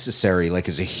 It's necessary, like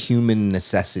as a human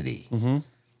necessity.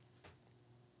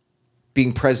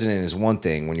 Being president is one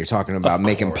thing. When you're talking about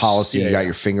making policy, you got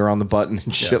your finger on the button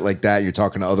and shit like that. You're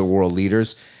talking to other world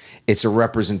leaders. It's a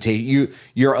representation.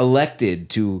 You're elected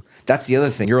to. That's the other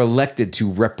thing. You're elected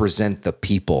to represent the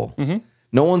people.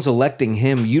 No one's electing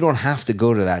him. You don't have to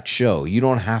go to that show. You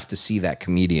don't have to see that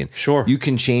comedian. Sure. You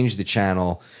can change the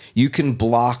channel. You can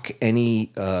block any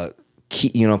put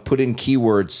in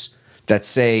keywords that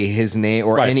say his name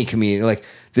or any comedian. Like,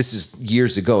 this is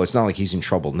years ago. It's not like he's in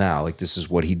trouble now. Like, this is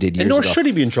what he did years ago. And nor should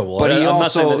he be in trouble. But he I'm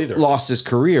not saying also that either. lost his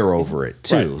career over it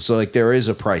too. Right. So like there is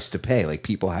a price to pay. Like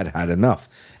people had enough,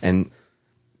 and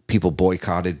people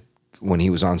boycotted when he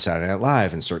was on Saturday Night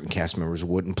Live, and certain cast members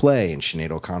wouldn't play, and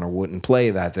Sinead O'Connor wouldn't play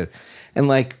that, and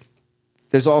like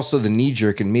there's also the knee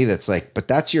jerk in me that's like, but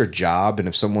that's your job, and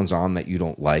if someone's on that you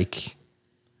don't like,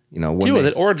 deal with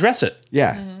it or address it.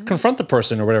 Yeah. Confront the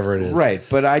person or whatever it is. Right.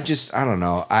 But I don't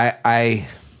know.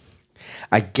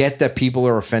 I get that people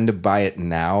are offended by it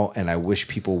now, and I wish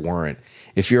people weren't.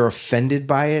 If you're offended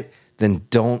by it, then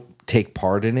don't take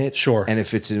part in it. Sure. And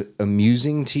if it's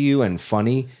amusing to you and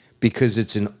funny because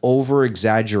it's an over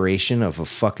exaggeration of a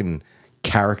fucking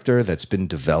character that's been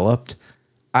developed,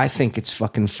 I think it's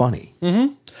fucking funny.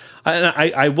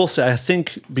 I will say, I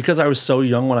think because I was so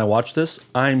young when I watched this,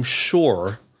 I'm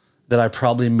sure that I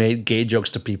probably made gay jokes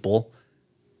to people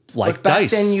like But back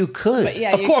Dice. then you could. But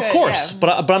yeah, Of you course, could, of course.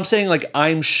 yeah. But I'm saying, like,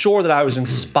 I'm sure that I was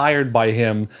inspired by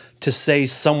him to say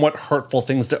somewhat hurtful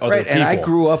things to other Right. people. And I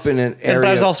grew up in an area. But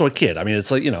I was also a kid. I mean, it's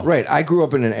like, you know. Right. I grew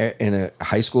up in a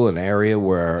high school, an area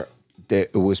where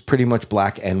it was pretty much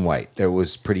black and white. There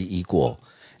was pretty equal.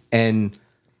 And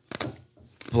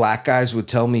black guys would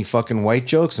tell me fucking white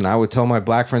jokes, and I would tell my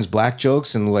black friends black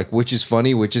jokes, and like, which is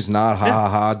funny, which is not, ha ha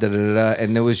ha, da da da da.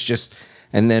 And it was just,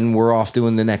 and then we're off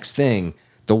doing the next thing.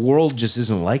 The world just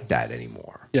isn't like that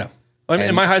anymore. Yeah. I mean, in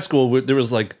And- my high school, there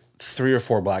was like 3 or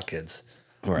 4 black kids.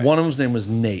 Right. One of them's name was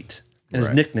Nate, and his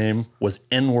Right. nickname was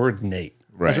N-word Nate.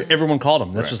 That's Right. what everyone called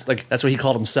him. That's just like, that's what he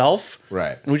called himself.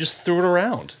 Right. And we just threw it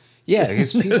around. Yeah,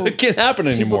 because people It can't happen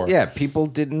anymore. Yeah, people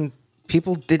didn't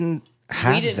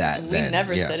have We didn't. that. We then.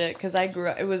 never Yeah. said it because I grew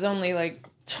up. It was only like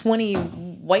 20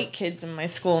 white kids in my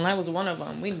school, and I was one of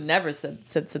them. We never said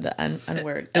the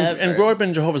N-word ever. And growing up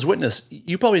in Jehovah's Witness,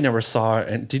 you probably never saw.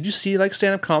 And did you see like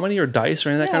stand up comedy or Dice or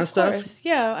any of that Yeah, kind of stuff? course.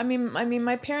 Yeah, I mean,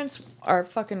 my parents are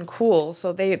fucking cool,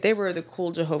 so they were the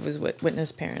cool Jehovah's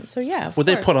Witness parents. So yeah, of Would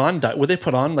they course.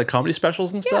 put on like comedy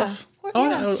specials and Yeah, stuff? of course, Oh,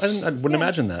 yeah. I wouldn't Yeah.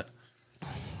 imagine that.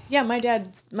 Yeah, my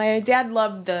dad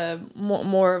loved the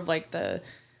more of like the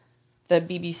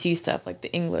BBC stuff, like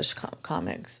the English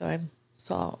comics. So I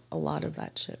saw a lot of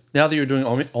that shit. Now that you're doing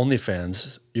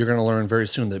OnlyFans, you're going to learn very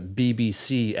soon that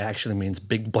BBC actually means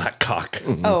big black cock.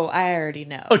 Oh, I already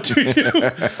know. Do you?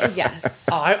 Yes.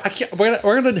 I can't.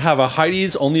 We're gonna have a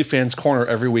Heidi's OnlyFans corner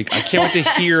every week. I can't wait to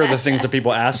hear the things that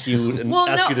people ask you and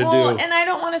ask you to do. and I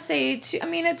don't want to say too. I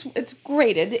mean, it's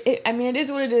great. I mean, it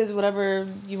is what it is. Whatever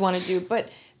you want to do, but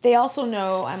they also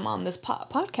know I'm on this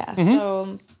podcast, Mm-hmm.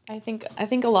 so I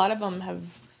think a lot of them have.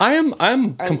 I'm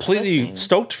are completely listening.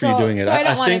 stoked for you doing it. So I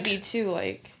don't want to think, be too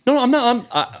like. No, I'm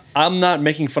not. I'm not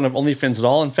making fun of OnlyFans at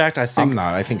all. In fact, I think I'm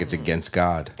not. I think it's against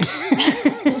God.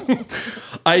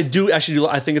 I do actually.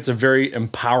 I think it's a very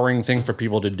empowering thing for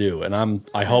people to do, and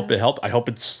I hope it helped. I hope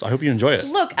you enjoy it.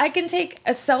 Look, I can take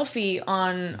a selfie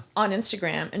on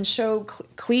Instagram and show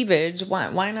cleavage.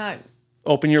 Why not?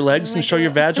 Open your legs and show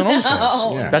your vag on OnlyFans.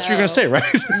 No, Yeah. That's what you're gonna say, right?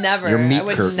 Never. Your meat I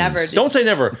would curtains. never do. Don't say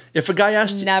never. If a guy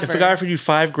asked, if Never. a guy offered you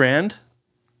 $5,000,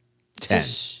 10.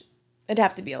 It'd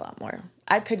have to be a lot more.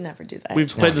 I could never do that. we've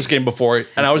played this game before,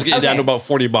 and I was getting down to Okay. about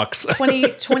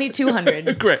 $40.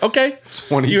 2,200. Great. Okay.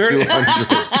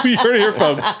 2,200. You heard it here,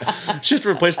 folks. She has to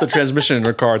replace the transmission in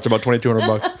her car. It's about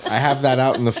 $2,200. I have that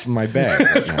out in my bag.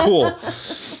 It's cool.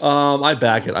 I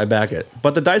back it.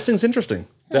 But the dice thing's interesting.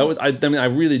 I mean, I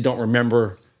really don't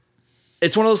remember.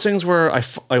 It's one of those things where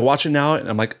I watch it now and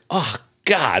I'm like, oh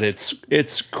God, it's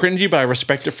cringy, but I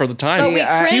respect it for the time. But we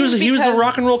cringe he was a because-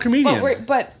 rock and roll comedian.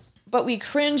 But we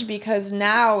cringe because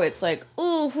now it's like,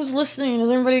 oh, who's listening? Is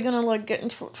everybody gonna like get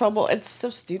into trouble? It's so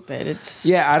stupid. It's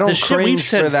Yeah, I The don't shit we've cringe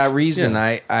said- for that reason.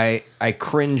 yeah. I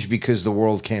cringe because the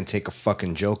world can't take a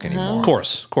fucking joke anymore. Of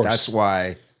course. That's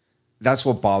why. That's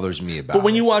what bothers me about. But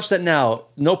when it. you watch that now,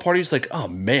 no party's like, oh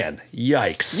man,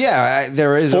 yikes. Yeah,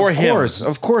 there is. For of him. course,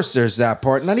 of course, there's that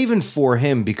part. Not even for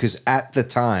him, because at the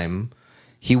time,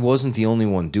 he wasn't the only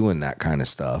one doing that kind of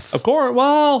stuff. Of course.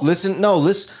 Well, Listen Sam to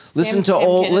listen to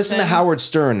Kinison. Howard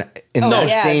Stern in that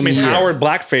yeah. same I mean, year. Howard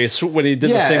Blackface when he did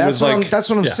yeah, the thing that's was what like. that's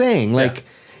what I'm yeah. saying. Like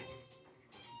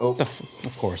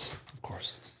Of course.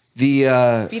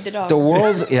 the Feed the dog. the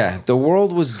world, yeah, the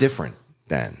world was different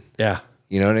then. Yeah.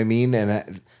 You know what I mean?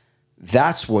 And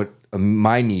that's what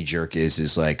my knee jerk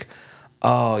is like,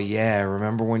 oh yeah,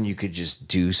 remember when you could just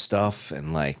do stuff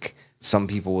and like some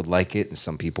people would like it and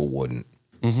some people wouldn't,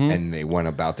 and they went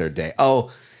about their day.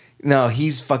 Oh no,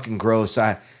 he's fucking gross.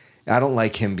 I don't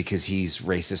like him because he's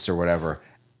racist or whatever.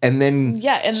 And then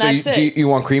Yeah, and so that's you, it. Do you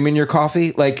want cream in your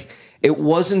coffee? Like it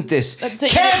wasn't this That's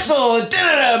it. cancel and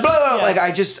da-da-da, blah, blah. Yeah. Like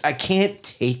I can't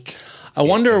take. I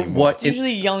wonder what it's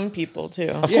usually young people too.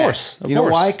 Of course. You know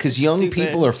why? Because young Stupid.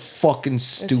 people are fucking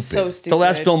stupid. It's so stupid. The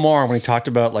last Bill Maher, when he talked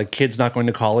about like kids not going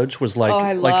to college, was like, Oh,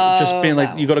 I like just being love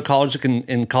like, that you go to college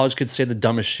and college kids say the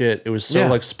dumbest shit. It was so Yeah.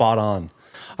 like spot on.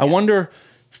 I wonder,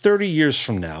 30 years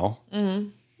from now, Mm-hmm.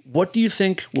 what do you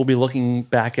think we'll be looking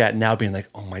back at now, being like,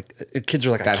 oh my, kids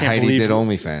are like, I That can't Heidi believe did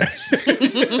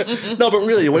OnlyFans. No, but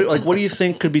really, what do you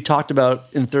think could be talked about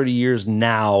in 30 years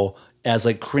now as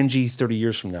like cringy 30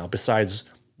 years from now? Besides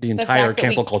the The entire fact that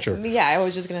cancel we- culture. Yeah, I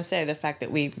was just gonna say the fact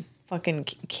that we fucking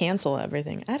cancel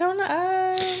everything. I don't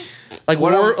know. Like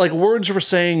like words we're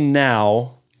saying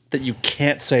now that you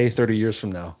can't say 30 years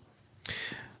from now.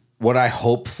 What I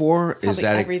hope for is Probably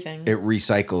that everything. it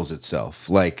recycles itself.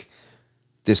 Like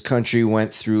this country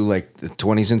went through like the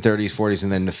 20s and 30s, 40s,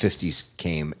 and then the 50s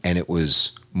came, and it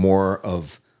was more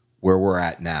of where we're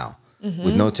at now.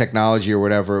 With no technology or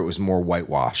whatever, it was more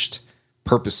whitewashed,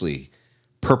 purposely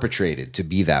perpetrated to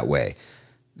be that way.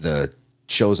 The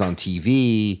shows on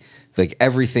TV, like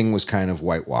everything was kind of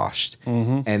whitewashed.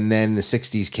 And then the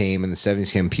 60s came and the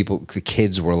 70s came, the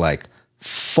kids were like,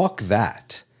 fuck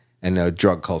that. And the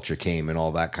drug culture came and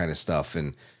all that kind of stuff.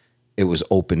 And it was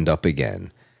opened up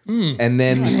again. And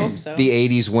then hope so. the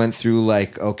 80s went through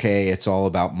like, okay, it's all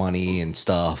about money and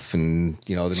stuff. And,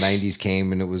 you know, the 90s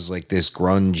came and it was like this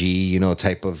grungy, you know,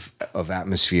 type of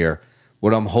atmosphere.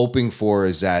 What I'm hoping for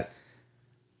is that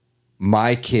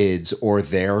my kids or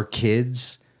their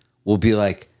kids will be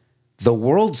like, the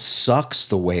world sucks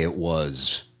the way it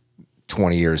was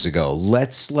 20 years ago.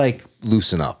 Let's like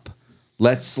loosen up.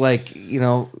 Let's like, you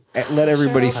know, let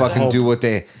everybody fucking do what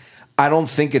they... I don't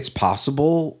think it's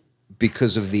possible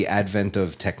because of the advent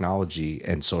of technology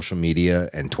and social media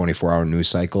and 24-hour news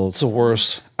cycles. It's the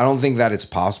worst. I don't think that it's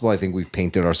possible. I think we've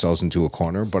painted ourselves into a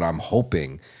corner, but I'm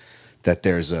hoping that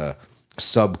there's a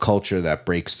subculture that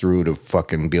breaks through to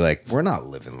fucking be like, we're not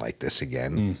living like this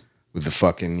again with the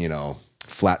fucking, you know,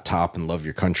 flat top and love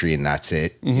your country and that's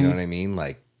it. You know what I mean?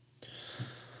 Like,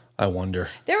 I wonder.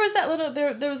 There was that little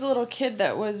there was a little kid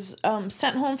that was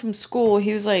sent home from school.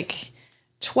 He was like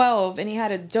 12 and he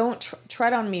had a "Don't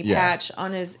Tread on Me" patch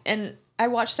on his, and I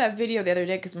watched that video the other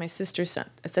day because my sister sent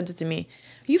it to me.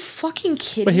 Are you fucking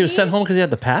kidding me? But he was sent home because he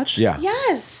had the patch? yeah.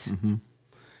 Yes.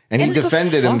 And he And the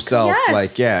defended fuck? himself. Yes.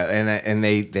 Like, yeah. And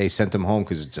they sent him home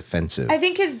because it's offensive. I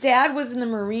think his dad was in the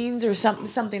Marines or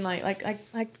something like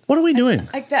What are we doing?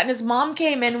 like that. And his mom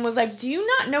came in and was like, "Do you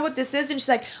not know what this is?" And she's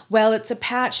like, "Well, it's a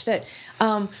patch that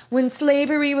when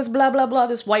slavery was blah blah blah."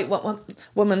 This white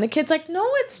woman. The kid's like, "No,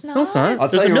 it's not. No, it's not. I'll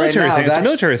It's tell a you right military now, thing. It's a that's-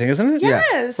 military thing, isn't it?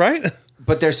 Yes. Right?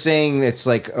 But they're saying it's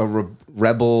like a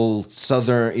rebel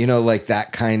Southern, you know, like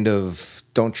that kind of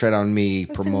don't tread on me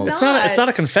promote. not. It's not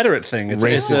a Confederate thing. It's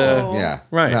Racism. No. Yeah.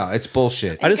 Right. No, it's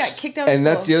bullshit. And he just- got kicked out of And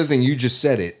that's the school. other thing. You just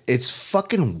said it. It's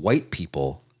fucking white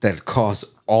people that cause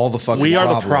all the fucking We are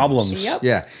problems. the problems. Yep.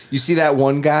 Yeah. You see that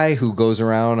one guy who goes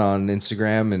around on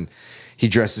Instagram and he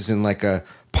dresses in like a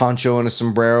poncho and a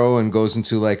sombrero and goes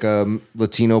into like a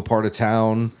Latino part of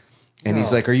town. And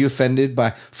he's like, "Are you offended by?"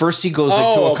 First, he goes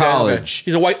like, to a okay, college.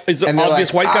 okay. He's an And they're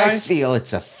obvious like, white guy. I feel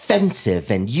it's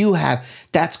offensive, and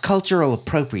that's cultural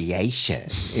appropriation,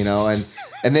 you know.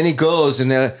 And then he goes, and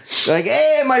they're like,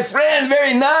 "Hey, my friend,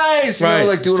 very nice," you Right, know,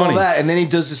 like doing funny. all that. And then he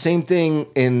does the same thing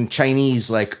in Chinese,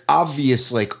 like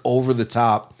obvious, like over the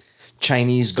top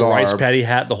Chinese The garb, rice patty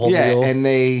hat, the whole yeah. deal. And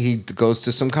he goes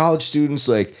to some college students,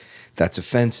 like that's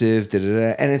offensive,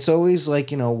 and it's always like,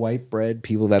 you know, white bread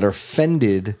people that are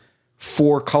offended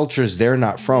for cultures they're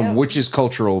not from, Yeah. which is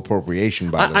cultural appropriation,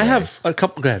 by the way. I have a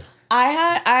couple. Go ahead.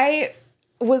 I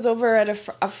was over at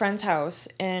a friend's house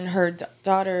and her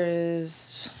daughter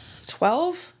is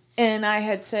 12, and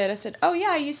I said, "Oh yeah,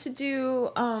 I used to do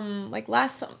like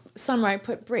last summer I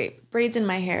put braids in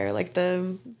my hair, like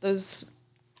those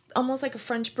almost like a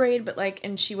French braid, but like,"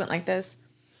 and she went like this.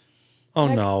 Oh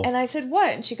And no. and I said,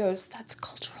 "What?" And she goes, "That's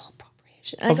cultural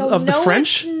appropriation." And Of- of the "No,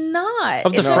 French? it's not.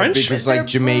 Of the It's No, French? because they're like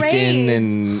Jamaican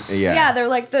braids. and Yeah, they're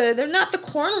like they're not the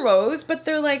cornrows, but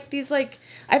they're like these like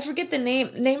I forget the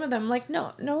name of them. Like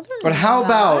no, they're not. But how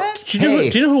about Do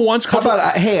you know who wants How cultural-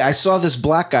 about hey, I saw this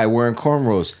black guy wearing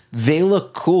cornrows. They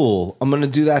look cool. I'm gonna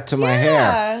do that to my Yeah.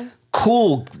 hair.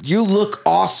 Cool. You look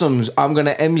awesome. I'm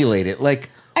gonna emulate it. Like,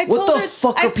 I what told the her-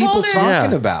 fuck I are people told her-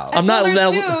 talking Yeah. about? I I'm told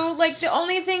not- her too. Like the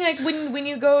only thing, like when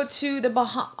you go to the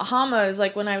Bahamas,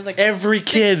 like when I was like Every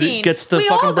kid 16, gets the we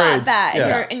fucking all braids. got that,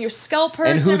 Yeah. and your scalp hurts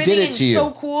And and, who everything, did it and to you?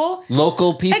 so cool.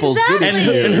 Local people Exactly. did it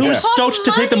to you. And who Yeah. was It costs stoked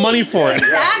to take the money for it.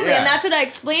 Exactly, Yeah. and that's what I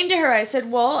explained to her. I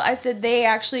said, they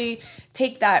actually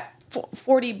take that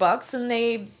 $40 and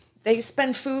they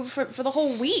spend food for the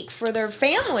whole week for their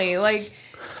family. Like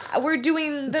we're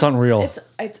doing. It's unreal.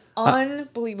 It's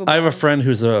unbelievable. I have a friend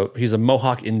he's a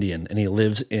Mohawk Indian and he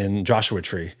lives in Joshua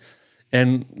Tree.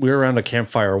 And we were around a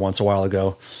campfire once a while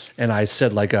ago, and I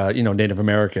said like Native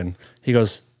American. He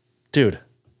goes, "Dude,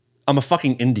 I'm a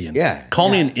fucking Indian. Yeah, Call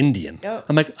me yeah. an Indian." Yep.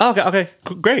 I'm like, oh, okay,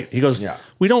 great. He goes, Yeah.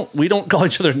 we don't call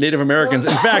each other Native Americans.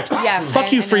 In fact, Yeah, fuck I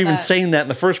you for know even that. saying that in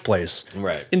the first place.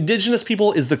 Right. Indigenous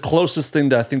people is the closest thing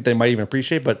that I think they might even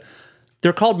appreciate, but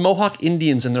They're called Mohawk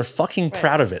Indians, and they're fucking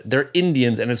proud of it. They're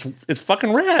Indians, and it's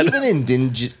fucking rad. Even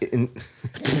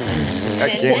I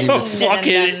can't What a even.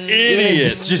 fucking Even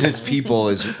idiot. indigenous people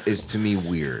is to me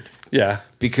weird Yeah.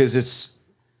 because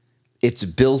it's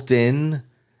built in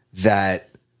that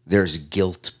there's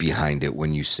guilt behind it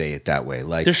when you say it that way.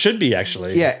 Like There should be,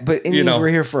 actually. yeah, but Indians know. were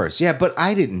here first. Yeah, but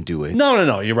I didn't do it.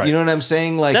 No, you're right. You know what I'm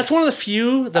saying? Like That's one of the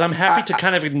few that I'm happy to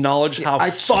kind of acknowledge how I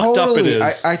fucked up it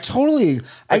is. I totally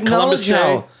Like Columbus acknowledge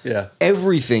how Day? Yeah.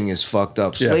 everything is fucked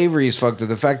up. Yeah. Slavery is fucked up.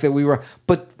 The fact that we were,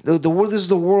 but the world is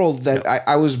the world that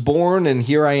I was born and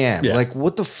here I am. Yeah. Like,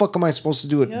 what the fuck am I supposed to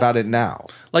do about it now?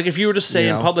 Like, if you were to say You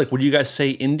in know? public, would you guys say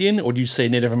Indian or would you say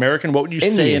Native American? What would you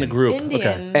say in a Indian. group?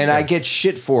 Indian. And I get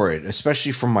shit for it,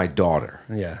 especially from my daughter.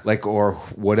 Yeah. Like, or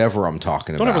whatever I'm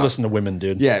talking Don't about. ever listen to women,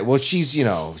 dude. Yeah, well, she's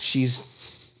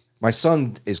my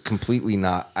son is completely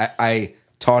not. I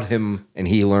taught him, and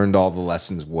he learned all the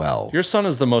lessons well. Your son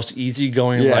is the most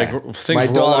easygoing, Yeah. like, things my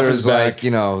roll off his daughter's back.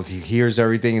 like, he hears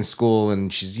everything in school,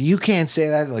 and you can't say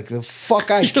that. Like, the fuck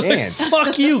I You're like, can't.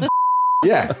 fuck you.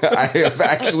 Yeah, I have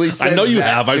actually said I know you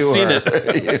that have. I've to seen her,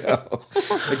 it. you know?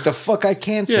 Like, the fuck I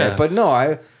can't say Yeah. it. But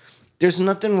no, there's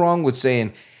nothing wrong with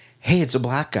saying, hey, it's a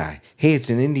black guy. Hey, it's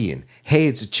an Indian. Hey,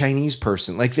 it's a Chinese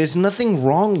person. Like, there's nothing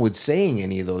wrong with saying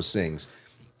any of those things.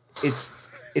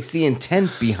 It's the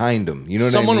intent behind them. You know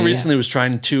what I mean? Someone recently was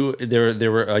trying to, they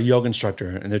were a yoga instructor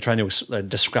and they're trying to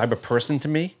describe a person to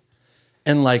me.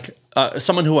 And like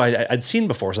someone who I'd seen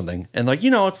before or something. And like,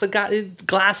 it's the guy,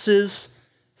 glasses,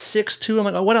 6'2". I'm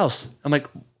like, oh, what else? I'm like,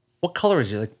 what color is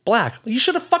he? Like, black. You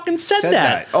should have fucking said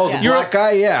that. Oh, the Yeah. black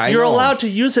guy? Yeah, I You're know. allowed to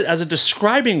use it as a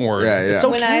describing word. Yeah, yeah. It's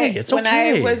okay. It's okay.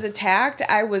 When I was attacked,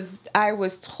 I was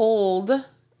told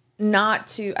not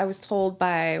to. I was told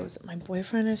by, was it my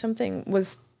boyfriend or something?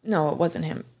 No, it wasn't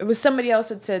him. It was somebody else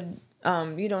that said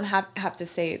you don't have to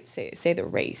say the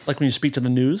race. Like when you speak to the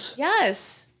news.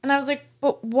 Yes, and I was like,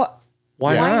 but what?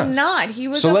 Why not? not? He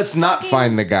was. So a let's not fucking-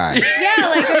 find the guy. Yeah,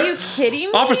 like, are you kidding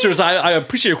me? Officers, I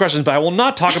appreciate your questions, but I will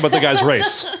not talk about the guy's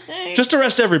race. Just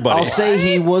arrest everybody. I'll say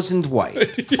he wasn't white.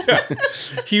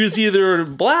 He was either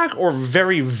black or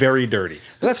very, very dirty.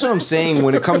 But that's what I'm saying.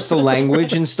 When it comes to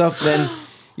language and stuff, then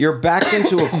you're back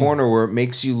into a corner where it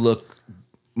makes you look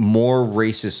more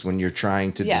racist when you're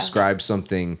trying to Yeah. describe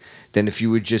something than if you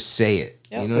would just say it.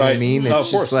 Yep. You know what I Right. mean? No, It's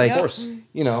of just course, like, of course.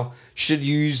 should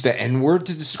you use the N word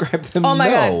to describe them? Oh my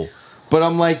no. God. But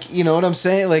I'm like, you know what I'm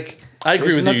saying? Like, I agree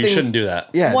there's with you. You nothing- shouldn't do that.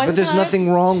 Yeah, One but there's time- nothing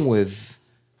wrong with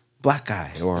black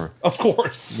guy or Of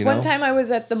course. you know. One time I was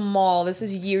at the mall, this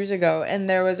is years ago, and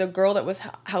there was a girl that was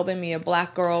helping me, a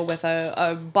black girl with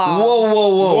a bob. Whoa, whoa,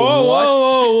 whoa, Whoa, what?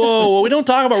 whoa. We don't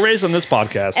talk about race on this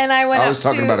podcast. And I went I up was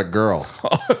talking to, about a girl.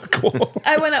 Cool.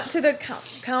 I went up to the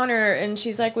counter and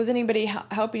she's like, "Was anybody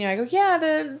helping you?" I go, "Yeah,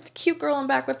 the cute girl in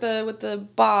back with the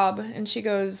bob." And she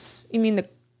goes, "You mean the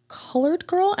colored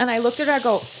girl?" And I looked at her. I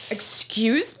go,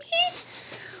 "Excuse me,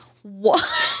 what?"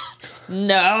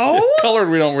 No. Colored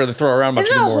we don't really throw around much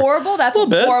Isn't that anymore. horrible? That's a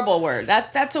Little bit. horrible word.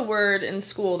 That's a word in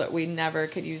school that we never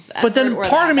could use. That. But then word or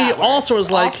part of me that word. also is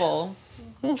It's like- awful.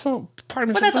 Also, part of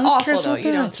me But says, that's who awful cares though. about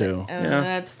You that don't say. too?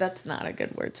 Yeah. That's not a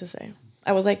good word to say.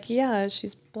 I was like, yeah,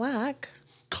 she's black.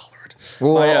 Colored.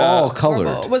 We're My, all Horrible.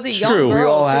 colored. It was a It's young true. girl. We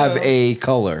all too. have a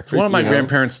color. One of my you know?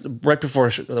 grandparents, right before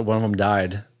one of them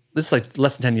died, this is like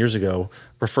less than 10 years ago,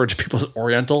 referred to people as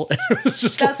Oriental. It was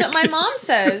just That's like, what my mom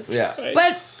says. Yeah.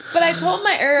 But I told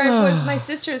my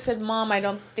sister said, "Mom, I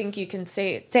don't think you can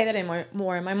say that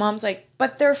anymore." And my mom's like,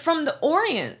 "But they're from the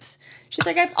Orient." She's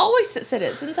like, "I've always said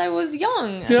it since I was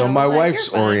young." And I So was my like, wife's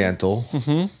 "You're fine." Oriental,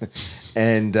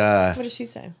 and What does she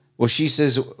say? well, she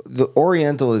says the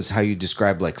Oriental is how you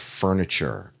describe like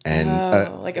furniture and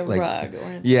Like a rug.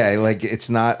 Oriental. Yeah, like it's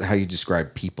not how you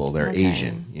describe people. They're Okay.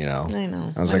 Asian, you know. I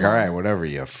know. I was My like, all mom. right, whatever,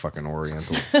 you fucking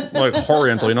Oriental. like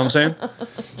Oriental, you know what I'm saying?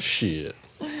 Shit.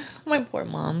 My poor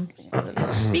mom.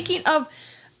 Speaking of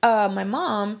my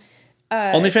mom,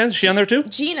 OnlyFans? Is she on there too?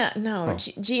 Gina, Oh.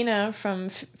 Gina from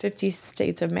 50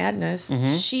 States of Madness,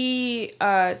 Mm-hmm. she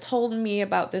told me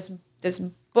about this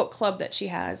book club that she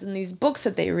has and these books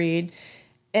that they read.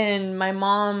 And my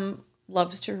mom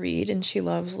loves to read and she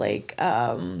loves like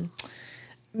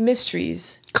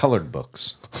mysteries. Colored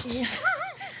books.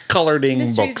 Coloring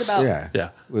Mysteries books. about- Yeah. Yeah.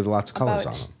 With lots of colors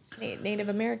on about them. Native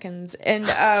Americans. And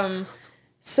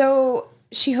so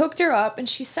she hooked her up and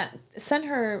she sent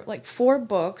her like 4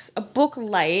 books, a book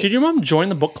light. Did your mom join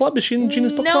the book club? Is she in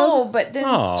Gina's book club? No, but then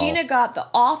Oh. Gina got the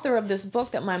author of this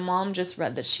book that my mom just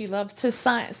read that she loves to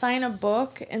sign a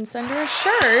book and send her a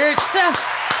shirt.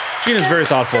 Gina's very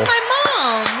thoughtful. To my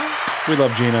mom. We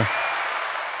love Gina.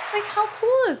 Like, how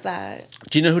cool is that?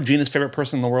 Do you know who Gina's favorite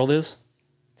person in the world is?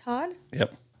 Todd?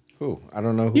 Yep. Who? I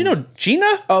don't know. Who. You know Gina?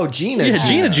 Oh, Gina.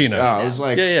 Yeah, Gina. Oh, I was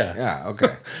like, Yeah.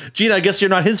 okay. Gina, I guess you're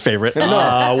not his favorite.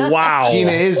 Wow.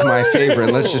 Gina is my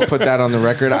favorite. Let's just put that on the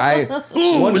record.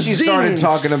 Once she started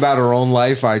talking about her own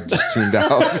life, I just tuned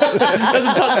out.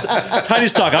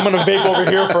 Tiny's talk. I'm going to vape over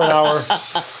here for an hour.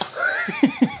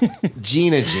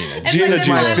 Gina. Gina's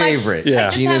my favorite. Yeah.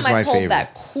 Gina's I my told favorite.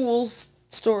 that cool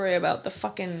story about the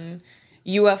fucking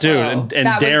UFO. Dude, and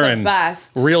that Darren, was the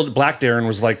best. real Black Darren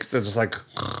was like, just like,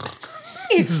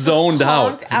 He zoned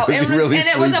out. conked Was he really and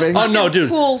it was a sleeping? fucking oh no, dude.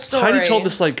 cool story. Heidi told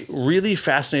this like really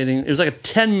fascinating. It was like a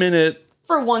 10-minute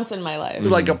for once in my life.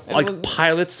 like was-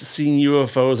 pilots seeing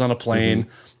UFOs on a plane.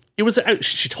 It was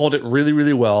she told it really,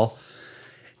 really well.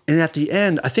 And at the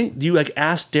end, I think you like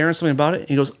asked Darren something about it. And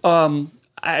he goes,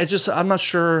 I'm not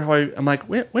sure how I'm like,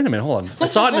 wait a minute, hold on. I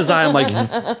saw it in his eye. I'm like,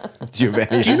 Do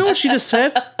you know what she just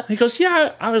said? And he goes,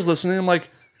 yeah, I was listening. I'm like,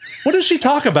 what does she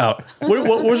talk about?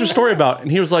 What was her story about?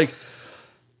 And he was like,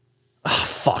 oh,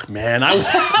 fuck, man. I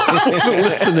wasn't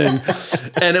listening.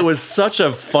 And it was such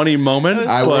a funny moment.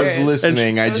 I was weird.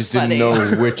 listening. I It was just funny. didn't know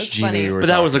It which was Gina funny. you were But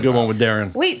that was a talking good one with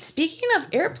Darren. Wait, speaking of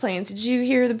airplanes, did you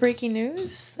hear the breaking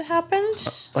news that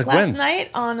happened Like last when? night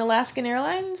on Alaskan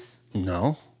Airlines?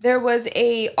 No. There was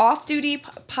a off-duty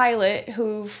pilot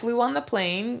who flew on the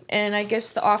plane, and I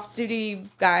guess the off-duty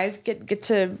guys get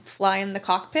to fly in the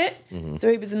cockpit.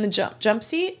 So he was in the jump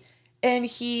seat, and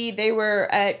they were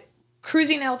at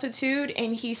cruising altitude,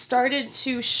 and he started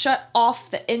to shut off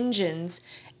the engines,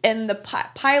 and the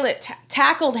pilot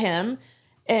tackled him,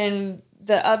 and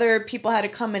the other people had to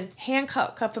come and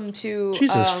handcuff him to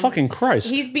Jesus fucking Christ.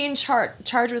 He's being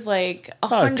charged with like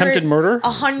 100 attempted murder?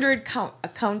 100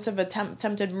 counts of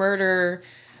attempted murder,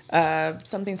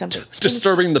 something.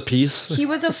 Disturbing the peace. He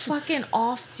was a fucking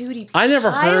off-duty pilot. I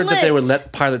never heard that they would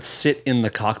let pilots sit in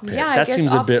the cockpit. Yeah, that I guess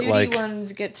seems a bit off-duty like,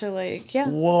 ones get to like, yeah.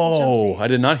 whoa, I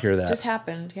did not hear that. Just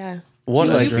happened, yeah. What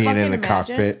You a like dream. being in the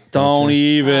fucking imagine? cockpit. Don't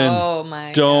even. Oh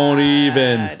my Don't God.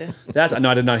 even. That no,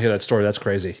 I did not hear that story. That's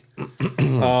crazy.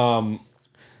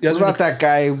 What about that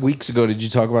guy weeks ago? Did you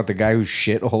talk about the guy who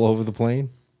shit all over the plane?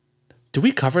 Did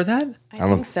we cover that? I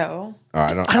think so. Oh, I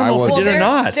don't know if we wasn't- did or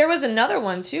not. There was another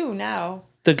one too now.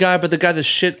 The guy that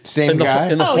shit Same in the,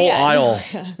 guy? in the Oh, whole yeah. aisle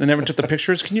and never took the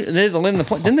pictures. Can you? They land the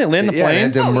plane. Didn't they land the Yeah, they plane?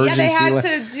 had to Oh, yeah, emergency they had la-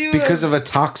 to do because a- of a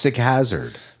toxic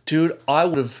hazard. Dude, I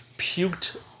would have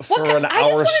puked for What an I just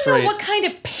hour want to know straight. what kind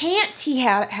of pants he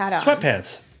had on.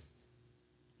 Sweatpants.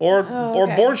 Or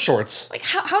okay. board shorts. Like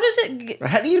how does it? Get,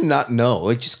 How do you not know?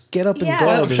 Like, just get up and Yeah. go.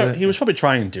 Well, I'm sure he was probably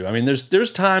trying to. I mean,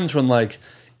 there's times when like,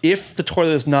 if the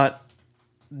toilet is not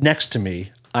next to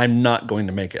me, I'm not going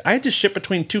to make it. I had to shit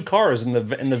between two cars in the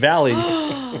valley,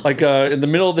 like in the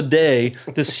middle of the day.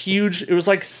 This huge. It was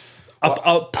like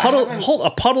a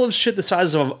puddle of shit the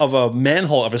size of a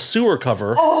manhole of a sewer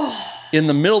cover. In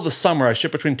the middle of the summer, I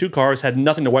shit between two cars, had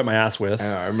nothing to wipe my ass with.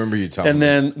 I remember you telling And me.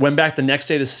 then went back the next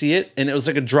day to see it, and it was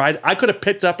like a dried. I could have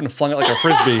picked up and flung it like a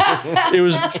frisbee. it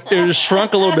was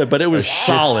shrunk a little bit, but it was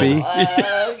solid. shitsbee?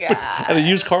 oh God! At a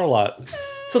used car lot.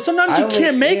 So sometimes you I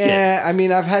can't make it. Yeah, I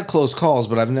mean, I've had close calls,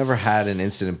 but I've never had an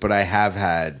incident. But I have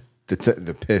had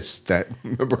the piss that.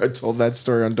 Remember, I told that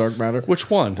story on Dark Matter. Which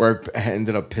one? Where I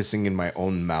ended up pissing in my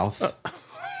own mouth.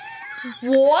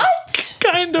 What?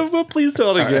 Kind of, but please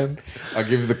tell it again. I'll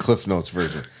give you the Cliff Notes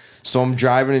version. So I'm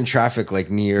driving in traffic,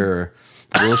 like near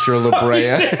Wilshire La Brea.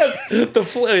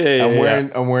 I'm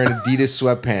wearing Adidas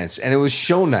sweatpants, and it was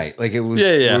show night. Like it was,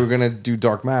 Yeah. we were gonna do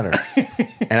Dark Matter,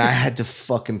 and I had to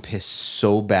fucking piss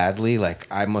so badly. Like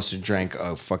I must have drank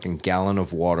a fucking gallon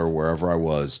of water wherever I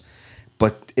was.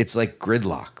 But it's like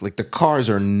gridlock. Like the cars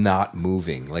are not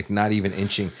moving, like not even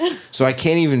inching. So I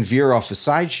can't even veer off the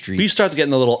side street. You start to get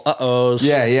in the little uh-ohs.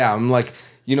 Yeah. I'm like,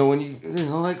 when you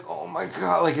know, like, oh my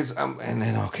God, like it's, and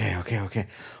then, okay.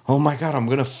 Oh my God, I'm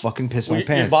going to fucking piss my Your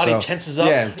pants. body tenses up?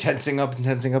 Yeah, I'm tensing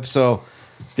up. So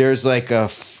there's like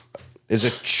there's a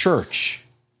church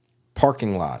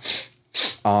parking lot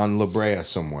on La Brea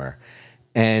somewhere.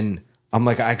 And I'm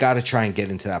like, I got to try and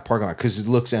get into that parking lot because it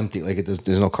looks empty. Like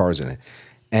there's no cars in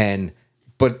it.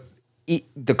 But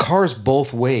the cars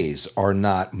both ways are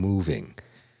not moving.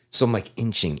 So I'm like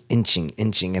inching.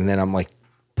 And then I'm like,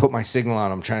 put my signal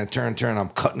on. I'm trying to turn. I'm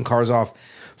cutting cars off.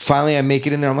 Finally, I make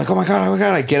it in there. I'm like, oh my God.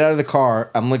 I get out of the car.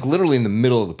 I'm like literally in the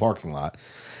middle of the parking lot.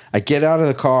 I get out of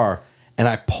the car and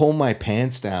I pull my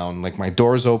pants down. Like my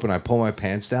door's open. I pull my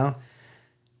pants down.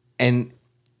 And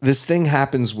this thing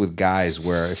happens with guys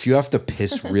where if you have to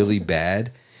piss really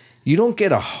bad, you don't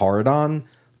get a hard on,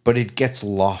 but it gets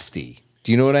lofty.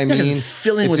 Do you know what I mean? It's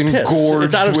filling with piss. engorged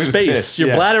It's out of with space. piss, Your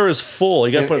yeah. bladder is full.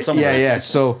 You got to put it somewhere. Yeah.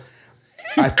 So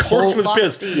I Gorged with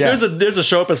piss. Lofty. Yeah. There's a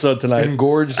show episode tonight.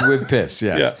 engorged with piss.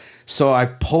 Yes. Yeah. So I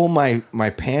pull my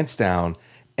pants down,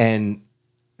 and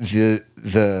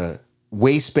the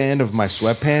waistband of my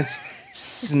sweatpants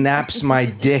snaps my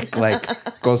dick, like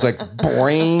goes like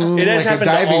boing, It has like a happened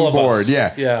to all diving of board. us.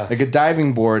 Yeah. Yeah. Like a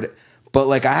diving board. But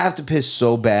like I have to piss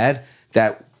so bad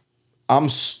that I'm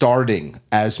starting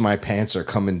as my pants are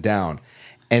coming down,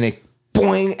 and it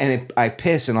boing, and I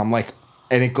piss, and I'm like,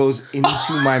 and it goes into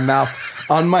my mouth,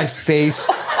 on my face,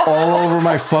 all over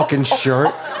my fucking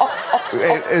shirt.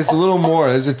 It's a little more.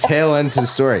 There's a tail end to the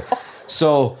story.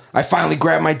 So I finally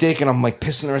grab my dick, and I'm like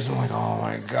pissing the rest. I'm like, oh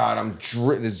my god,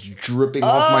 it's dripping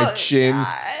off my chin.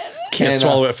 Can't And,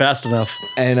 swallow it fast enough.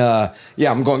 And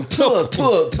yeah, I'm going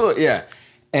puh, yeah.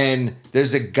 And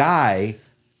there's a guy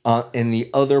in the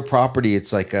other property.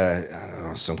 It's like I don't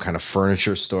know, some kind of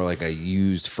furniture store, like a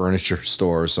used furniture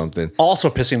store or something. Also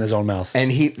pissing in his own mouth. And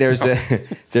there's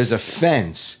a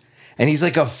fence, and he's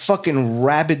like a fucking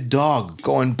rabid dog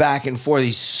going back and forth.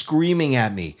 He's screaming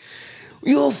at me,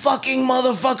 "You fucking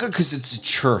motherfucker!" Because it's a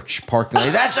church parking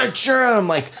lot. That's a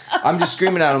church. I'm just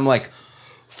screaming at him like,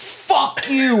 "Fuck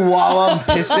you!" while I'm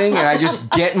pissing, and I just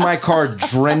get in my car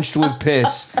drenched with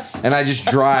piss, and I just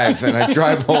drive, and I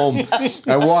drive home.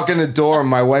 I walk in the door, and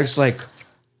my wife's like,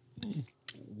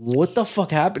 "What the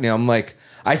fuck happened?" I'm like,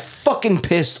 "I fucking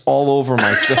pissed all over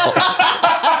myself."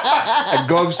 I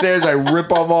go upstairs, I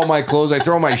rip off all my clothes, I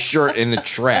throw my shirt in the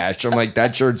trash. I'm like,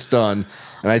 that shirt's done.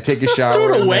 And I take a shower.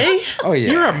 Threw it away? Oh,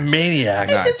 yeah. You're a maniac.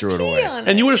 Nah, I Just threw it pee away. on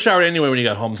And you would have showered anyway when you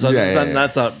got home, so Yeah.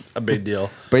 that's not a big deal.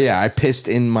 But yeah, I pissed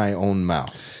in my own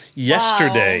mouth.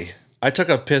 Yesterday, I took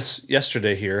a piss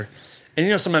yesterday here, and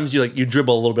you know sometimes you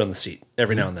dribble a little bit on the seat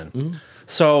every now and then.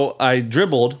 So I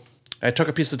dribbled. I took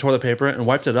a piece of toilet paper and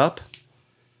wiped it up.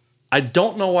 I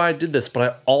don't know why I did this, but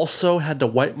I also had to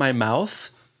wipe my mouth.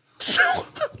 So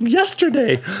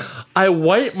yesterday, I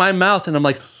wiped my mouth, and I'm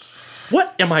like,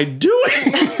 "What am I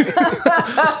doing?"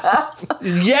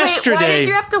 Yesterday, Wait, why did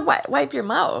you have to wipe your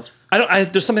mouth?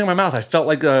 there's something in my mouth. I felt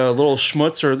like a little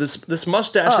schmutz, or this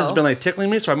mustache has been like tickling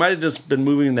me, so I might have just been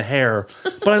moving the hair.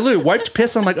 But I literally wiped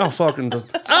piss. I'm like, oh fuck, and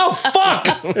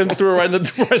and threw it right in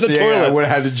the Yeah, I toilet. would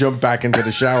have had to jump back into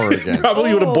the shower again.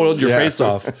 Probably would have boiled your Yeah. face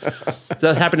off.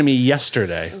 That happened to me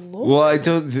yesterday. Well, I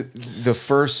do the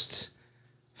first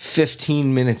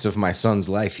 15 minutes of my son's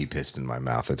life, he pissed in my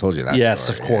mouth. I told you that. Yes,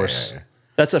 story. of course. Yeah.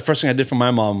 That's the first thing I did for my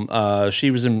mom.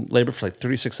 She was in labor for like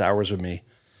 36 hours with me,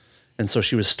 and so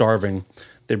she was starving.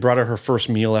 They brought her first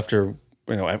meal after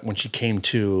when she came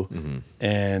to,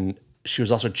 and she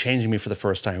was also changing me for the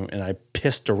first time. And I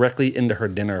pissed directly into her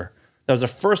dinner. That was the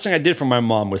first thing I did for my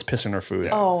mom, was pissing her food.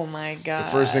 Oh my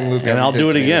god! First thing Luke And ever I'll did do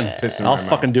it to me again. was piss in I'll my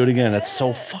fucking mouth. do it again. That's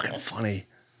so fucking funny.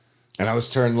 And I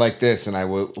was turned like this, and I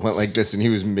went like this, and he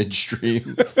was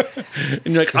midstream.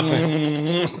 And you're like,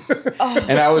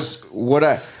 And I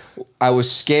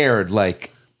was scared,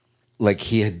 like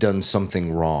he had done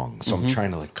something wrong. So I'm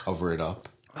trying to like cover it up,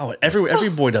 oh, every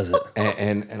boy does it.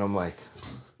 and I'm like,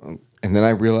 and then I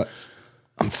realized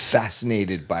I'm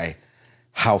fascinated by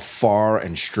how far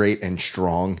and straight and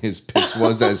strong his piss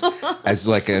was as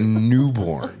like a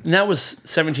newborn. And that was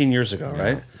 17 years ago,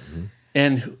 right?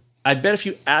 And I bet if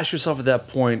you ask yourself at that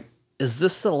point, is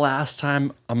this the last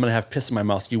time I'm going to have piss in my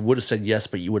mouth? You would have said yes,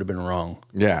 but you would have been wrong.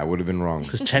 Yeah, I would have been wrong.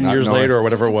 Because 10 Not years knowing later or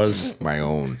whatever it was, my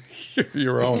own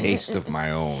your own. taste of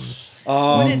my own,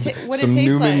 What it some taste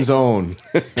Newman's like? own.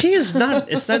 Pee is not,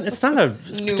 it's not a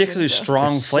particularly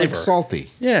strong It's flavor. like salty.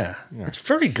 Yeah. It's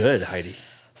very good, Heidi.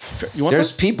 You want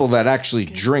There's some? people that actually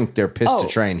drink their piss Oh. to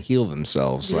try and heal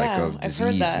themselves, like Yeah, of I've disease.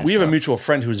 heard that. and We have a stuff. mutual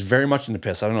friend who's very much into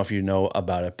piss. I don't know if you know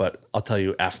about it, but I'll tell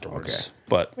you afterwards. Okay.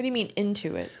 But What do you mean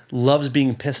into it? loves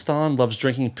being pissed on, loves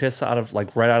drinking piss right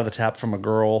out of the tap from a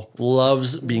girl,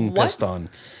 loves being What? pissed on.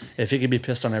 If he could be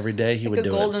pissed on every day, he Like would a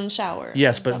do golden it. shower.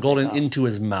 Yes, but Something golden about- into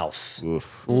his mouth.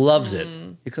 Loves it.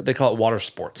 They call it water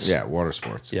sports. Yeah, water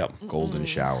sports. Yep. Golden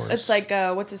showers. It's like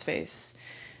what's his face?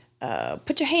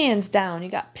 Put your hands down. You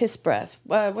got piss breath.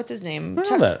 What's his name? I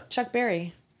know that. Chuck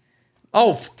Berry.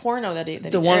 Oh, Porno that he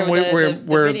the one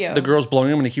where video. the girl's blowing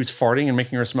him and he keeps farting and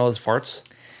making her smell his farts.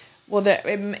 Well,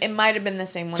 it might have been the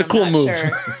same one. It's a cool I'm move. not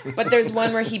sure. But there's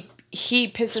one where he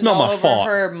pisses Smell all my over fart.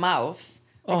 her mouth,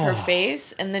 like her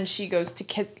face, and then she goes to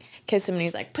kiss him, and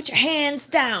he's like, "Put your hands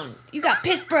down. You got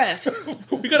piss breath."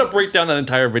 We got to break down that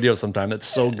entire video sometime. That's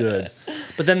so good.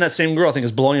 But then that same girl, I think,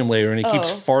 is blowing him later, and he keeps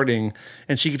farting,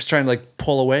 and she keeps trying to like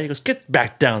pull away. He goes, "Get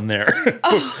back down there,"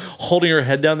 holding her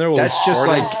head down there. While That's he's just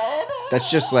farting. like That's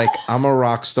just like, I'm a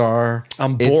rock star.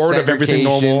 I'm It's bored of everything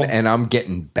segregation, normal. and I'm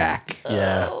getting back.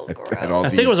 Yeah. At all I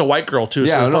think it was a white girl too.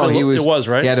 Yeah, so no, it was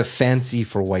right. He had a fancy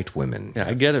for white women. Yeah,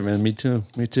 I get it, man. Me too.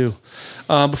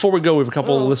 Before we go, we have a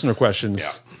couple of listener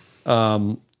questions.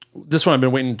 Yeah. This one I've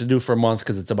been waiting to do for a month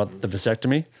because it's about the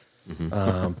vasectomy.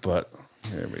 But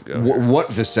here we go. What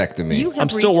vasectomy? I'm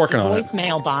still working on it.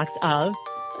 Voicemail box of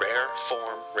Rare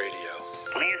Form Radio.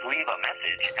 Please leave a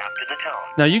message after the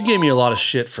tone. Now, you gave me a lot of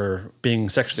shit for being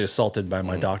sexually assaulted by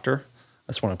my doctor.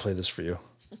 I just want to play this for you.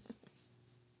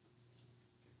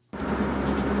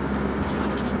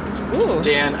 Ooh.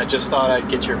 Dan, I just thought I'd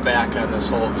get your back on this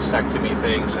whole vasectomy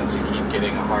thing since you keep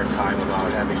getting a hard time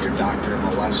about having your doctor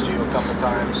molest you a couple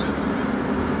times.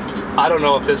 I don't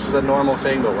know if this is a normal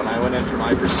thing, but when I went in for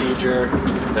my procedure,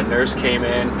 the nurse came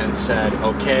in and said,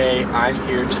 okay, I'm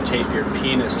here to tape your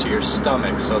penis to your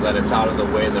stomach so that it's out of the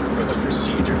way for the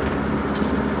procedure.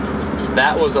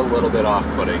 That was a little bit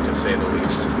off-putting, to say the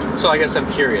least. So I guess I'm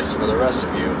curious, for the rest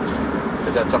of you,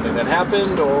 is that something that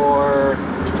happened, or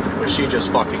was she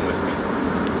just fucking with me?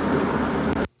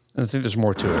 I think there's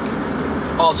more to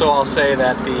it. Also, I'll say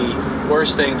that the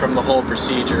worst thing from the whole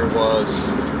procedure was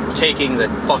taking the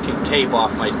fucking tape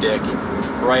off my dick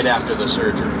right after the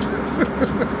surgery.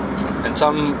 And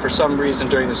for some reason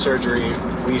during the surgery,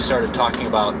 we started talking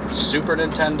about Super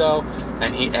Nintendo,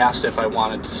 and he asked if I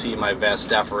wanted to see my vas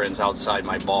deferens outside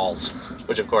my balls,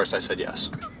 which of course I said yes.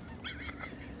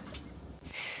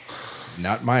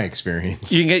 Not my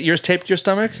experience. You can get yours taped to your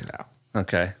stomach? No.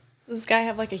 Okay. Does this guy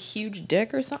have like a huge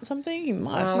dick or something? He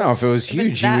must. No, if it was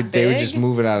huge, it's that they would big? just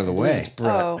move it out of the way.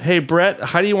 Oh. Hey, Brett,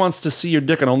 Heidi wants to see your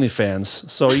dick on OnlyFans.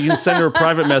 So you can send her a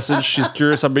private message. She's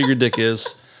curious how big your dick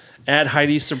is. Add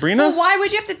Heidi Sabrina. Well, why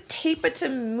would you have to tape it to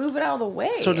move it out of the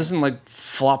way? So it doesn't like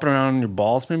flopping around in your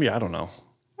balls, maybe? I don't know.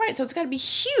 Right, so it's got to be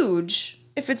huge.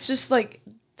 If it's just like,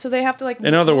 so they have to like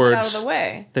In other move it words, out of the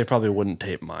way. They probably wouldn't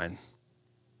tape mine.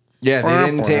 Yeah, they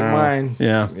didn't tape mine.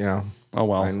 Yeah. You know. Oh,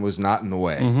 well. Mine was not in the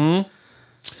way.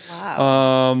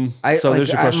 Wow. So there's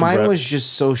your question, mine Brett. was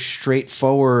just so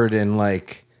straightforward and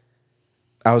like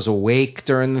I was awake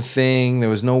during the thing. There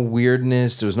was no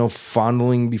weirdness. There was no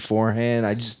fondling beforehand.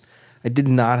 I did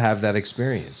not have that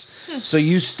experience. So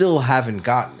you still haven't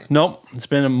gotten it. Nope. It's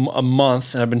been a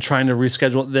month, and I've been trying to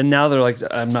reschedule. Then now they're like,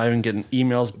 I'm not even getting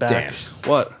emails back. Damn.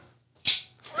 What?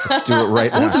 Let's do it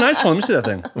right Oh, it's a now. nice one. Let me see that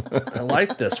thing. I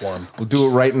like this one. We'll do it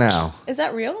right now. Is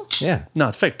that real? Yeah. No,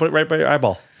 it's fake. Put it right by your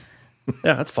eyeball.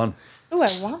 Yeah, that's fun. Oh, I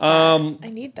want that. I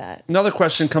need that. Another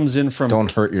question comes in from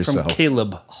Don't hurt yourself. From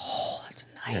Caleb. Oh, that's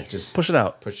nice. Just Push it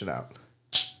out. push it out.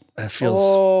 It feels.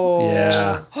 Oh.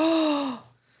 Yeah.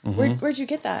 Where'd you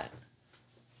get that?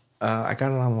 I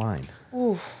got it online.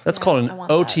 That's called an I want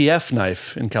that. OTF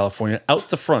knife in California, out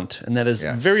the front, and that is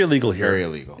Yes. very illegal here. Very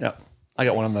illegal. Yeah. I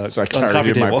got one on the, So I on the carried coffee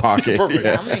it in my table. pocket. Perfect.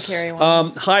 Yeah. I'm gonna carry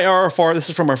one. Hi, RFR. This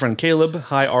is from our friend Caleb.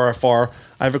 Hi, RFR.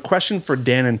 I have a question for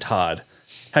Dan and Todd.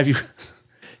 Have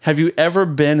you ever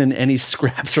been in any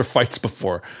scraps or fights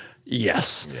before?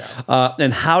 Yes. Yeah.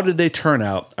 And how did they turn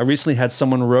out? I recently had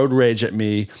someone road rage at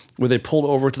me where they pulled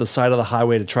over to the side of the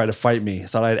highway to try to fight me.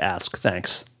 Thought I'd ask.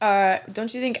 Thanks.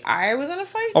 Don't you think I was in a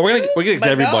fight? Oh, we're too? gonna get But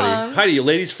to go everybody. on. Heidi,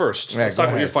 ladies first. Yeah, Let's go talk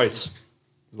about your ahead. fights.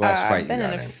 Last fight I've been you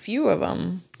in got a in. few of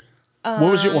them. What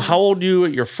was your? How old were you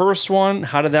at your first one?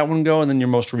 How did that one go? And then your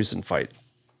most recent fight.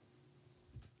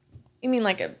 You mean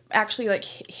like actually like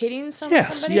hitting somebody?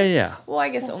 Yes, yeah. Well, I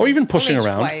guess Or even pushing only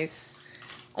around. Twice.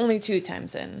 Only 2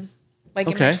 times in. Like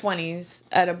Okay. in my 20s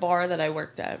at a bar that I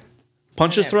worked at.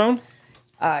 Punches Okay. thrown?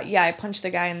 Yeah, I punched the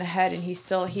guy in the head, and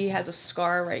he has a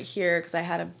scar right here because I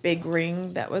had a big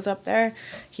ring that was up there.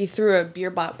 He threw a beer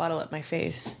bottle at my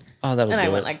face. Oh, that'll And do I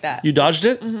went it. like that. You dodged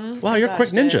it? Wow, you're a quick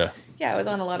Dodged ninja. it. Yeah, I was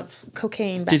on a lot of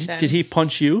cocaine back then. Did he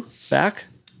punch you back?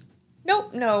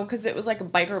 Nope, no, because it was like a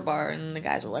biker bar, and the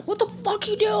guys were like, "What the fuck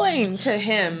you doing?" To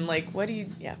him, like, "What do you?"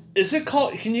 Yeah. Is it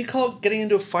called? Can you call it getting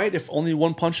into a fight if only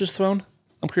one punch is thrown?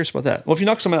 I'm curious about that. Well, if you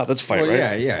knock someone out, that's a fight, Well,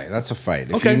 right? yeah, that's a fight.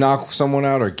 If Okay. you knock someone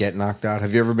out or get knocked out,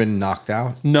 have you ever been knocked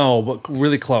out? No, but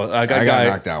really close. I got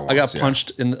knocked out I got once, yeah.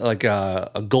 punched in like a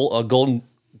golden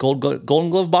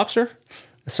glove boxer.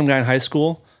 Some guy in high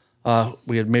school.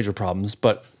 We had major problems,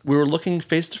 but we were looking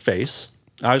face to face.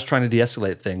 I was trying to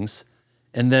de-escalate things,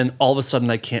 and then all of a sudden,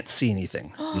 I can't see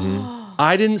anything.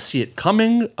 I didn't see it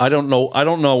coming. I don't know.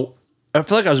 I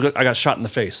feel like I got shot in the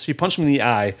face. He punched me in the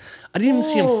eye. I didn't even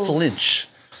see him flinch,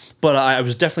 but I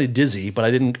was definitely dizzy. But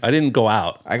I didn't go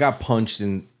out. I got punched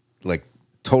in, like,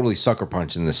 totally sucker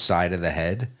punched in the side of the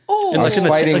head. Oh, And I like was in the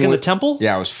fighting in the with- temple.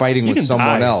 Yeah, I was fighting You with can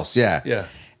someone die. else. Yeah. Yeah.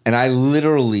 And I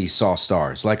literally saw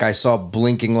stars. Like I saw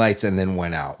blinking lights and then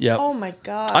went out. Yep. Oh my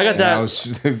god. I got And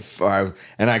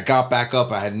that. I got back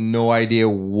up. I had no idea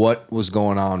what was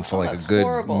going on for like that's a good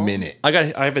horrible. minute. I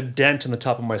have a dent in the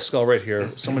top of my skull right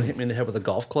here. Someone hit me in the head with a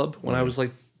golf club when I was like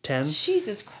 10.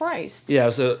 Jesus Christ. Yeah,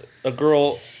 it was a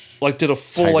girl like did a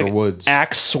full Tiger like Woods.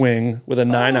 axe swing with a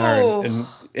 9 Oh. iron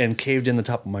and caved in the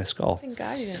top of my skull. Thank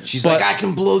God you didn't. She's But- like, I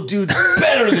can blow dudes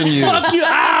better than you. Fuck you!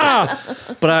 Ah!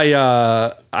 But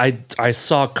I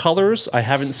saw colors I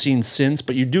haven't seen since.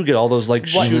 But you do get all those like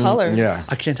What shooting- colors? Yeah.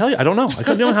 I can't tell you. I don't know. I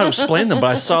don't know how to explain them.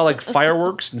 But I saw like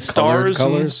fireworks and Colored stars.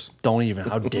 and- colors? don't even.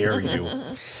 How dare you?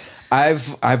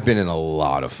 I've been in a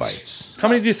lot of fights. How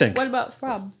many do you think? What about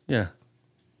Rob? Yeah,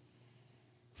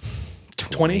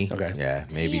 20? Okay. Yeah,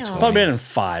 maybe Damn. 20. probably been in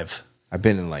 5. I've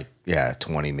been in like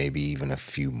 20, maybe even a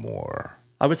few more.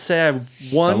 I would say I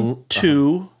won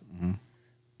 2.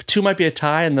 2 might be a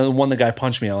tie, and the one the guy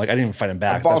punched me. I didn't even fight him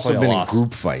back. I've That's also why I been in lost.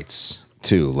 group fights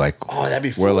too, like that'd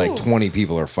be where fun. like 20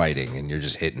 people are fighting and you're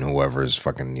just hitting whoever's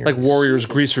fucking near. Like Warriors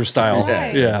Greaser style.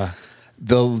 Christ. Yeah.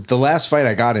 The last fight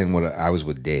I got in, I was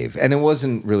with Dave, and it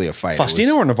wasn't really a fight. Faustino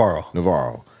it or Navarro? was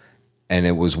Navarro, and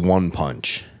it was one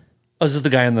punch. Oh, is this the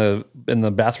guy in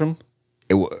the bathroom?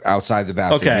 Outside the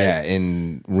bathroom, Okay. yeah,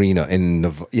 in Reno, We in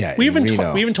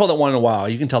Reno. we even told that one in a while.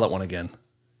 You can tell that one again.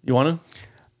 You want to?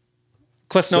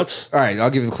 Cliff notes. All right, I'll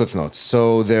give you the cliff notes.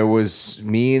 So there was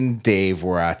me and Dave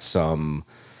were at some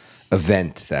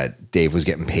event that Dave was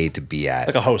getting paid to be at,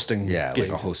 Like a hosting. yeah, gig.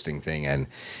 like a hosting thing, and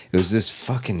it was this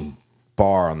fucking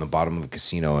bar on the bottom of the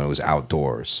casino, and it was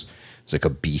outdoors. It was like a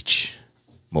beach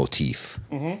motif,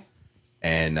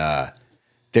 and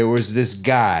there was this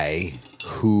guy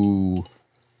who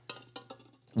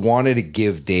wanted to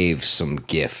give Dave some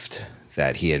gift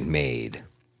that he had made,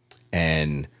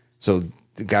 and so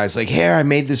the guy's like, "Here, I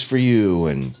made this for you,"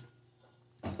 and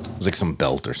it was like some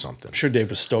belt or something. I'm sure Dave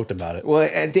was stoked about it. Well,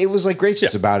 and Dave was like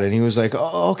gracious about it. And he was like,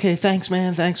 "Oh, okay, thanks,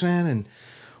 man. And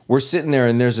we're sitting there,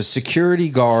 and there's a security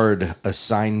guard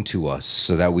assigned to us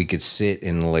so that we could sit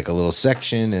in like a little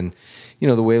section. And you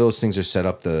know the way those things are set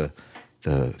up, the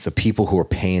people who are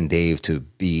paying Dave to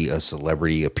be a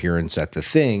celebrity appearance at the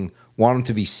thing want him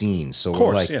to be seen. So course,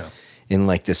 we're like yeah. in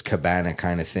like this cabana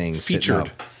kind of thing, sitting Featured.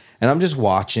 up. And I'm just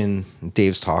watching.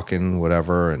 Dave's talking,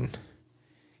 whatever, and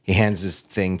he hands this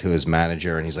thing to his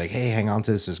manager, and he's like, "Hey, hang on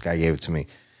to this. This guy gave it to me."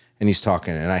 And he's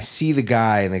talking, and I see the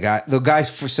guy, and the guy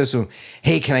says to him,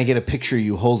 "Hey, can I get a picture of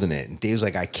you holding it?" And Dave's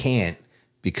like, "I can't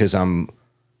because I'm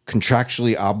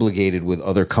contractually obligated with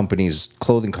other companies,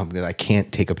 clothing companies. I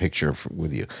can't take a picture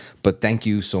with you. But thank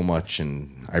you so much,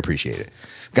 and I appreciate it."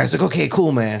 The guy's like, "Okay,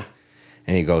 cool, man."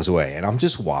 And he goes away, and I'm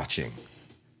just watching.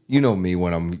 You know me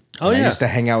when I used to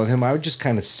hang out with him. I would just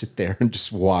kind of sit there and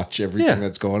just watch everything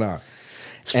that's going on.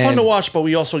 It's fun to watch, but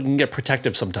we also can get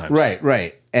protective sometimes.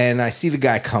 Right. And I see the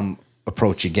guy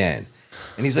approach again.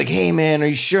 And he's like, "Hey, man, are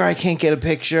you sure I can't get a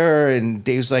picture?" And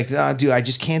Dave's like, "Nah, dude, I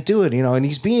just can't do it." And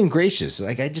he's being gracious.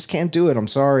 Like, "I just can't do it. I'm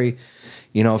sorry.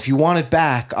 If you want it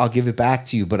back, I'll give it back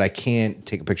to you, but I can't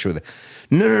take a picture with it."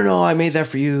 No, I made that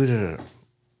for you.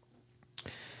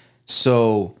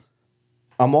 So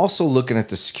I'm also looking at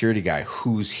the security guy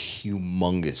who's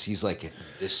humongous. He's like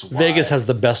this wide. Vegas has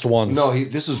the best ones. No,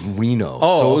 this was Reno.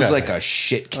 Oh, so it was okay. like a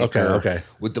shit kicker Okay.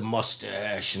 with the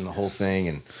mustache and the whole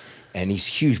thing. And he's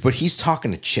huge, but he's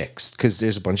talking to chicks because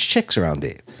there's a bunch of chicks around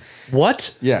Dave.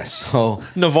 What? Yeah, so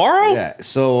Navarro? yeah,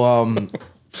 so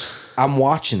I'm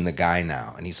watching the guy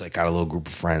now, and he's like got a little group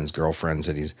of friends, girlfriends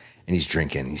that he's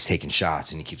drinking, he's taking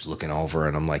shots, and he keeps looking over,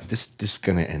 and I'm like, this is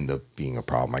gonna end up being a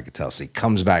problem. I could tell. So he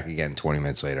comes back again 20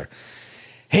 minutes later.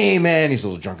 "Hey, man," he's a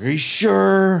little drunk. "Are you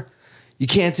sure you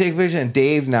can't take a picture?" And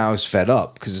Dave now is fed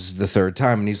up because this is the third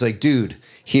time, and he's like, "Dude,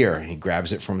 here." And he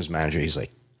grabs it from his manager. He's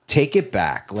like, "Take it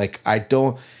back. Like,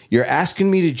 you're asking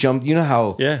me to jump." You know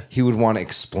how he would want to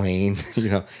explain,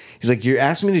 He's like, "You're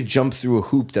asking me to jump through a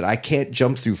hoop that I can't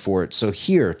jump through for it. So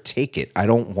here, take it. I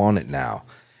don't want it now."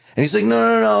 And he's like,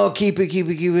 no, keep it.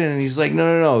 And he's like,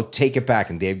 no, take it back.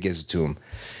 And Dave gives it to him.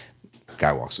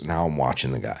 Guy walks. Now I'm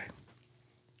watching the guy.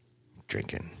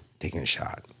 Drinking, taking a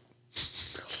shot.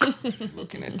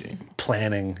 Looking at Dave.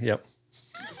 Planning. Yep.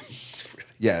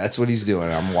 Yeah, that's what he's doing.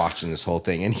 I'm watching this whole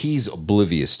thing, and he's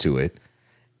oblivious to it.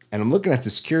 And I'm looking at the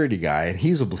security guy, and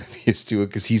he's oblivious to it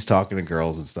because he's talking to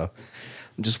girls and stuff.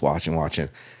 I'm just watching.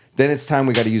 Then it's time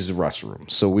we got to use the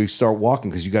restroom. So we start walking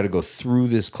because you got to go through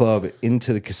this club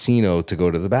into the casino to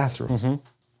go to the bathroom. Mm-hmm.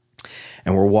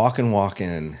 And we're walking,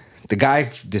 and the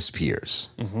guy disappears.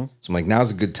 Mm-hmm. So I'm like,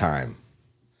 now's a good time.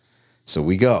 So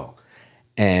we go.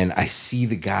 And I see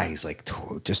the guy. He's like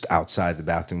just outside the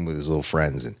bathroom with his little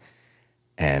friends.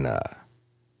 And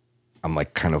I'm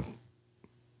like kind of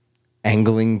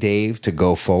angling Dave to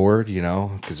go forward, you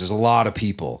know, because there's a lot of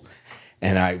people.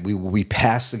 And we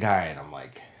pass the guy, and I'm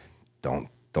like, don't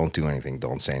do anything,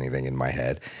 don't say anything in my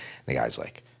head. And the guy's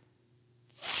like,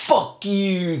 fuck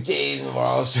you, Dave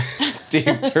Navarro.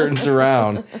 Dave turns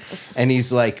around, and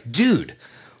he's like, dude,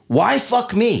 why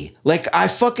fuck me? Like, I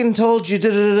fucking told you,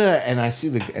 da-da-da-da. And I see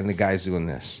the guy's doing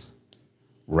this,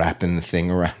 wrapping the thing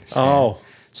around his hand. Oh.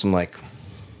 So I'm like,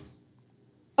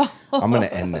 I'm going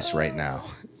to end this right now.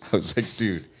 I was like,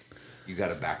 dude, you got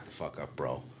to back the fuck up,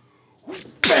 bro.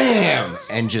 Bam!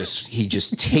 And he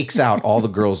just takes out all the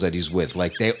girls that he's with.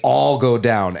 Like, they all go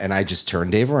down, and I just turn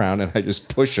Dave around, and I just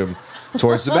push him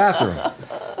towards the bathroom.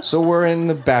 So we're in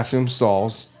the bathroom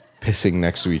stalls, pissing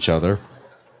next to each other.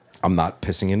 I'm not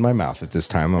pissing in my mouth at this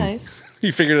time. Nice.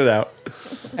 You figured it out.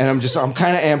 And I'm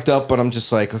kind of amped up, but I'm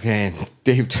just like, okay. And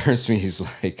Dave turns to me, he's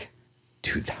like,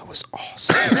 dude, that was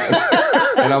awesome.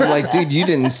 And I'm like, dude, you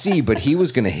didn't see, but he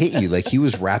was going to hit you. Like, he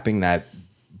was wrapping that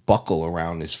buckle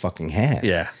around his fucking hand.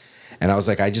 Yeah. And I was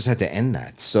like, I just had to end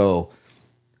that. So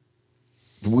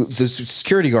the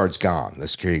security guard's gone, the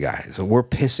security guy. So we're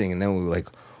pissing, and then we were like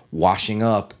washing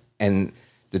up, and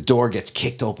the door gets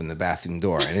kicked open, the bathroom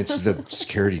door, and it's the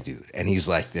security dude. And he's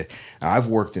like, I've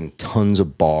worked in tons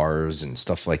of bars and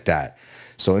stuff like that.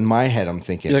 So in my head, I'm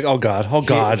thinking, You're like, oh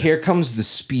God. Here comes the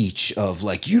speech of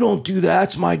like, you don't do that.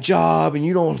 It's my job. And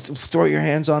you don't throw your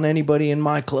hands on anybody in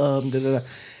my club. Da, da, da.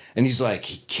 And he's like,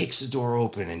 he kicks the door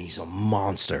open, and he's a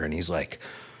monster. And he's like,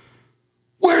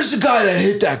 where's the guy that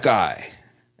hit that guy?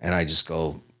 And I just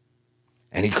go,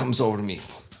 and he comes over to me,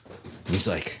 and he's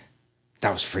like, that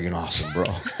was friggin' awesome, bro.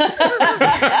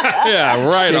 Yeah,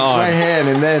 right Shakes on. my hand.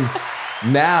 And then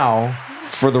now,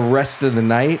 for the rest of the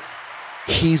night,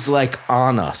 he's like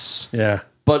on us. Yeah.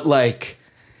 But like,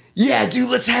 yeah, dude,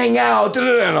 let's hang out.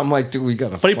 And I'm like, dude, we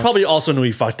gotta. But he probably also knew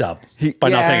he fucked up by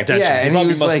not paying attention. Yeah, and he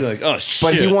was probably like, oh shit.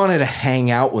 but he wanted to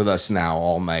hang out with us now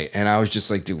all night. And I was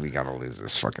just like, dude, we gotta lose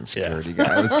this fucking security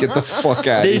guy. Let's get the fuck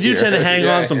out of here. They do tend to hang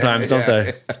on sometimes, don't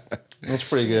they? Yeah. That's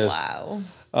pretty good. Wow.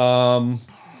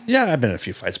 Yeah, I've been in a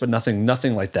few fights, but nothing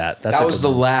like that. That's That a was good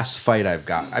the one. last fight I've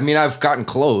got. I mean, I've gotten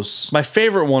close. My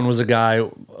favorite one was a guy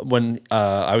when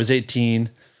I was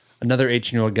 18. Another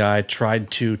 18-year-old guy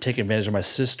tried to take advantage of my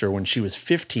sister when she was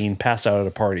 15, passed out at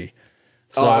a party.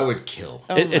 So I would kill.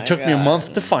 it took me a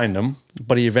month to find him,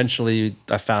 but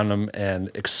I found him and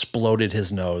exploded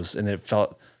his nose, and it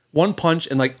felt one punch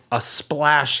and like a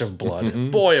splash of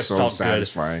blood. Boy, it So felt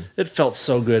satisfying. good. It felt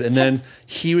so good. And then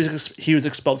he was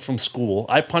expelled from school.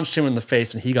 I punched him in the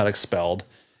face, and he got expelled,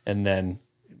 and then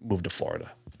moved to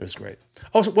Florida. It was great.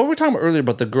 Oh, so what were we talking about earlier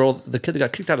about the kid that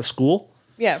got kicked out of school?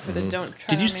 Yeah, for the don't try.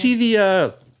 Did you on see me.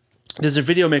 there's a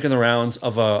video making the rounds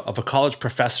of a college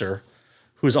professor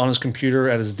who's on his computer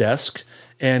at his desk,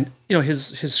 and you know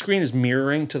his screen is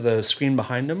mirroring to the screen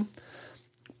behind him,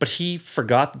 but he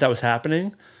forgot that was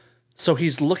happening. So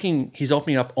he's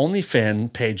opening up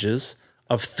OnlyFans pages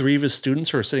of 3 of his students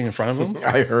who are sitting in front of him.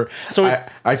 I heard. So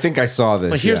I think I saw this.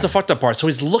 But here's yeah. the fucked up part. So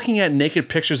he's looking at naked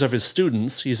pictures of his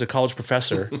students. He's a college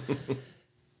professor.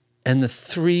 And the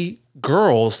 3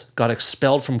 girls got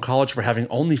expelled from college for having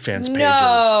OnlyFans pages.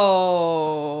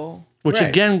 No. Which Right,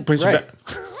 again brings me right.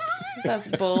 back. That's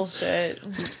bullshit.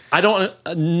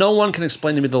 No one can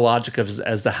explain to me the logic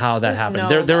as to how that There's happened.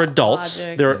 no They're adults.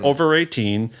 logic. They're over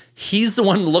 18. He's the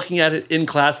one looking at it in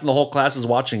class, and the whole class is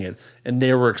watching it, and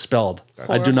they were expelled.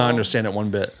 I do not horrible. understand it one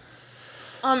bit.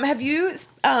 Have you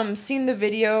seen the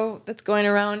video that's going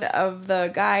around of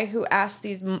the guy who asked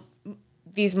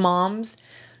these moms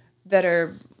that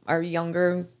are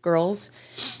younger girls,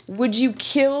 would you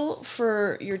kill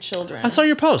for your children? I saw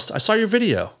your post. I saw your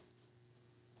video.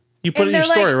 You put And it in your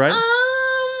they're story, like, right?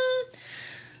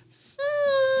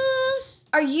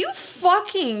 Are you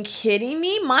fucking kidding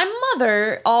me? My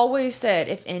mother always said,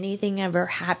 if anything ever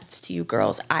happens to you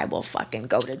girls, I will fucking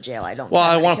go to jail. I don't Well,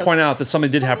 care. I I'm want gonna to point kill out that something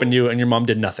did happen to you, and your mom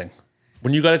did nothing.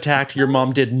 When you got attacked, your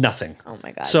mom did nothing. Oh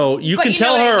my God. So you But can know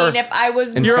tell what her, I mean? If I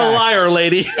was, you're a liar,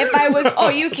 lady. if I was, oh,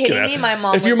 you kidding me? My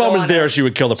mom. If your would mom go was on there, a- she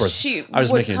would kill the person. She I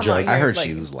was would making a come joke. out I here, heard like-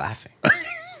 she was laughing. Oh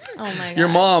my God. Your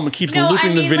mom keeps No,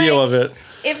 looping I the mean, video like, of it.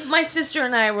 If my sister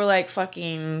and I were like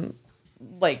fucking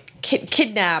like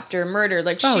kidnapped or murdered,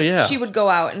 like she would go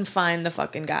out and find the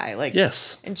fucking guy, like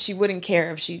Yes. and she wouldn't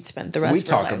care if she'd spent the rest We of her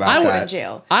talk life about in that.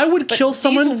 jail. I would But kill these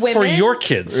someone for women- your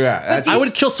kids. Yeah, I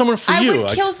would kill someone for I you.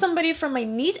 would kill somebody for my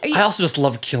niece. Are you, I also just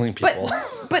love killing people.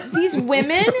 but these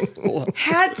women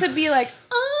had to be like,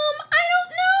 I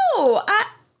don't know.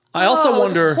 I also it was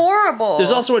wonder. horrible.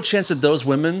 There's also a chance that those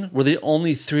women were the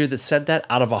only 3 that said that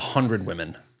out of 100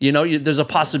 women. You know, there's a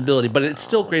possibility, but it's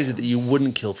still crazy that you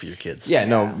wouldn't kill for your kids. Yeah,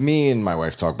 no, me and my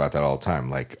wife talk about that all the time.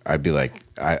 Like, I'd be like,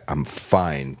 I'm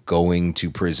fine going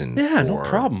to prison. Yeah, no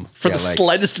problem. For the like,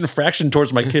 slightest infraction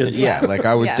towards my kids. Yeah, like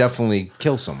I would Yeah. definitely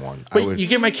kill someone. Wait, you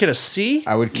give my kid a C?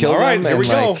 I would kill All right, them. here we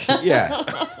go. Yeah,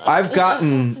 I've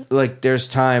gotten like there's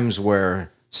times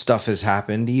where stuff has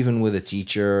happened, even with a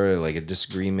teacher, like a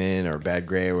disagreement or a bad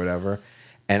grade or whatever,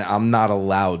 and I'm not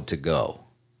allowed to go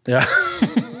Yeah.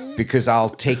 because I'll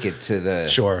take it to the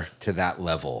Sure. to that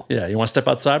level. Yeah, you want to step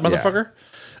outside, motherfucker?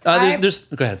 Go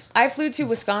ahead. I flew to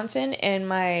Wisconsin, and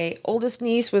my oldest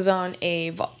niece was on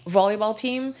a volleyball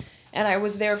team, and I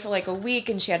was there for like a week,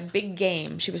 and she had a big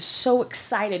game. She was so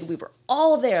excited. We were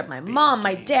all there. My mom,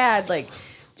 my dad, like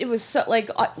it was so like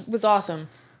it was awesome.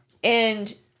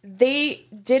 And they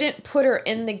didn't put her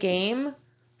in the game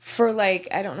for like,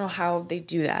 I don't know how they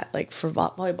do that, like for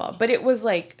volleyball, but it was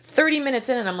like 30 minutes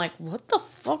in, and I'm like, what the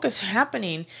fuck is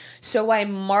happening? So I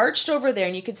marched over there,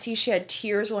 and you could see she had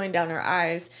tears rolling down her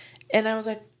eyes, and I was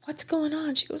like, what's going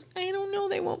on? She goes, I don't know,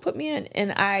 they won't put me in.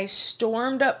 And I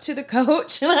stormed up to the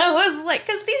coach, and I was like,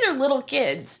 because these are little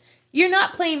kids. You're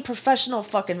not playing professional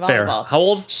fucking volleyball. Fair. How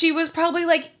old? She was probably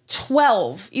like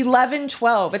 11,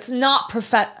 12. It's not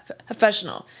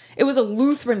professional. It was a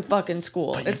Lutheran fucking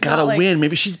school. You It's gotta not like, win.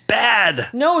 Maybe she's bad.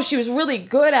 no, she was really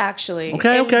good actually.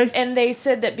 Okay, and, okay. And they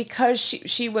said that because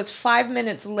she was 5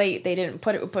 minutes late, they didn't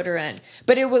put her in.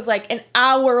 But it was like an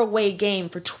hour away game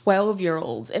for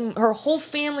 12-year-olds, and her whole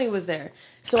family was there.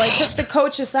 So I took the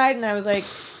coach aside, and I was like,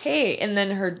 "Hey!" And then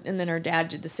her dad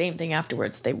did the same thing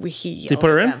afterwards. He Did yelled they put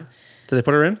her at in? them. Did they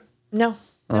put her in? No.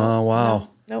 Oh, wow.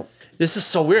 Nope. This is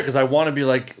so weird because I want to be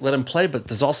like, let him play, but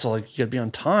there's also like, you gotta be on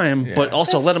time, but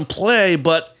also let him play.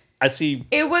 But I see.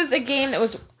 It was a game that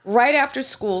was right after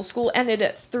school. School ended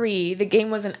at 3. The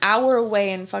game was an hour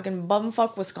away in fucking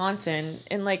bumfuck Wisconsin.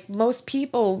 And like most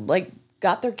people like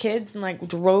got their kids and like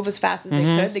drove as fast as they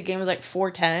could. The game was like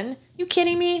 4:10. You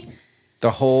kidding me?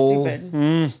 The whole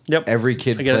Stupid. Yep. every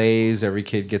kid I get it. plays, every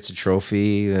kid gets a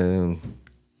trophy.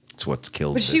 It's what's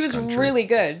killed. But she this was country. really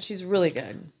good. She's really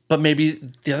good. But maybe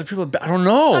the other people. I don't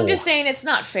know. I'm just saying it's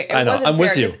not fair. It I know. wasn't I'm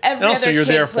with fair you. 'cause every And also other you're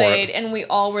kid there for played, it. and we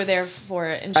all were there for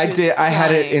it. And she I was did. I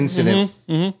had an crying. incident.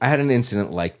 Mm-hmm. I had an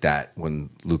incident like that when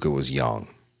Luca was young,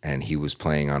 and he was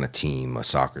playing on a team, a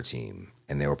soccer team,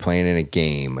 and they were playing in a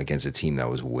game against a team that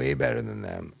was way better than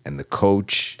them. And the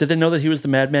coach, Did they know that he was the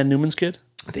Madman Newman's kid?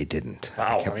 they didn't.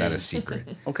 Wow, I kept I that mean- a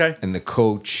secret. Okay. And the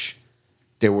coach,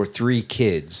 there were 3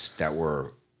 kids that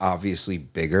were obviously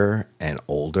bigger and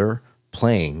older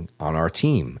playing on our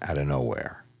team out of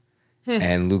nowhere.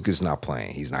 And Luca's not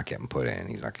playing. He's not getting put in.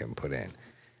 He's not getting put in.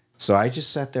 So I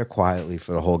just sat there quietly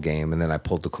for the whole game. And then I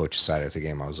pulled the coach aside at the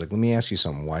game. I was like, let me ask you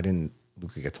something. Why didn't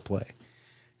Luca get to play?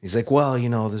 He's like, well,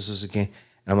 this is a game.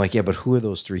 And I'm like, yeah, but who are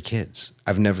those 3 kids?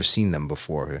 I've never seen them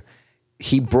before.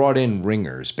 He brought in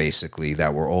ringers, basically,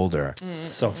 that were older.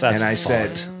 So that's And I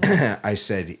fun.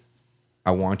 said,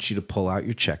 I want you to pull out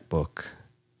your checkbook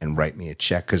and write me a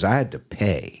check because I had to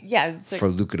pay Yeah, it's like, for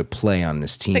Luca to play on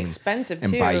this team. expensive,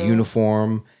 and too. buy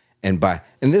uniform and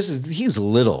he's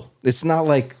little. It's not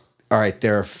like, all right,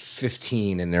 they're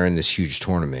 15 and they're in this huge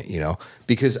tournament,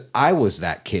 because I was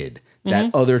that kid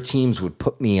that other teams would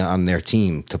put me on their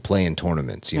team to play in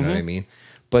tournaments. You know what I mean?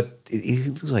 But he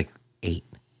was like 8.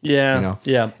 Yeah.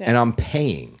 Yeah. And I'm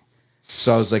paying.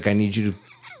 So I was like, I need you to.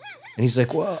 And he's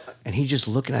like, well, and he just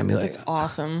looking at me like,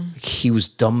 awesome. he was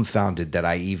dumbfounded that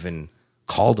I even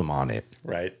called him on it.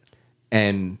 Right.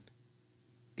 And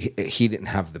he didn't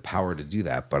have the power to do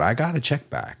that, but I got a check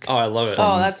back. Oh, I love it.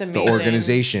 Oh, that's The amazing.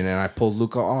 organization, and I pulled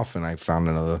Luca off, and I found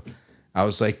another. I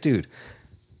was like, dude,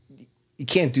 you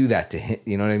can't do that to him.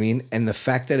 You know what I mean? And the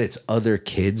fact that it's other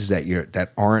kids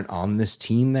that aren't on this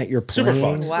team that you're Super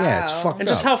playing, fun. yeah, it's Wow. fucked And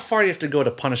just up. how far you have to go to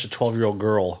punish a 12-year-old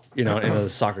girl, in a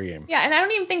soccer game. Yeah, and I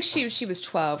don't even think she was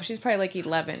 12. She's probably like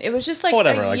 11. It was just like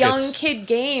Whatever, a like, young it's- kid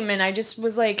game, and I just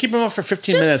was like, Keep him up for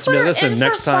 15 just minutes. put And be her like, listen, in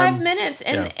next for time. 5 minutes,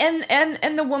 and Yeah.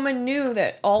 and the woman knew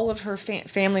that all of her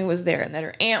family was there, and that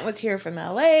her aunt was here from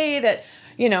LA. That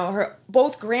her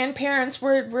both grandparents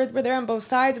were there on both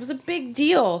sides. It was a big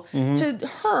deal to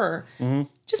her.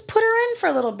 Just put her in for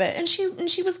a little bit, and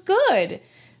she was good.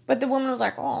 But the woman was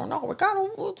like, "Oh no, we gotta."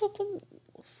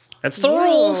 That's the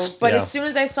rules. But Yeah. as soon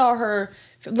as I saw her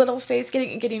little face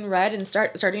getting red and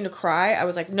starting to cry, I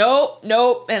was like, nope,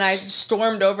 and I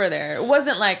stormed over there. It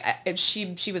wasn't like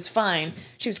she was fine.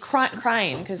 She was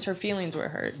crying because her feelings were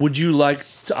hurt. Would you like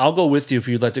to? I'll go with you if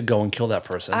you'd like to go and kill that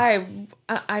person.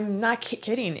 I'm not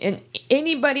kidding. And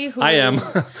anybody who I am.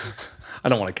 I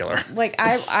don't want to kill her. like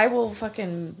I will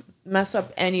fucking mess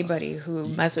up anybody who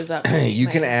messes up. You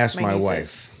my- can ask my nieces.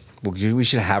 wife we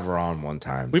should have her on one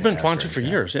time. We've been ask trying her. to for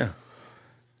years, yeah.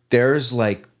 There's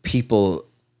like people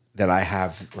that I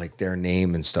have like their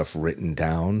name and stuff written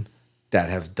down that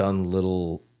have done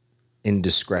little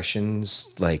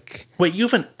indiscretions, like Wait, you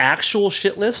have an actual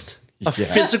shit list? A Yeah.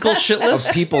 physical shit of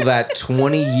list? people that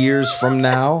 20 years from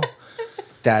now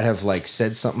that have like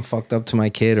said something fucked up to my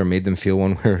kid or made them feel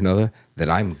one way or another that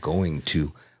I'm going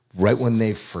to, right when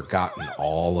they've forgotten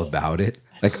all about it.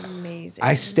 Like, amazing.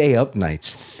 I stay up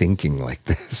nights thinking like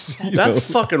this. you That's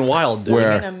know? fucking wild, dude.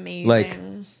 Where, amazing. like,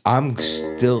 I'm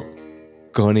still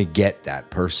gonna get that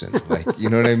person. Like, you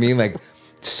know what I mean? Like,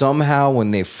 somehow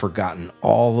when they've forgotten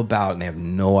all about it and they have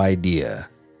no idea,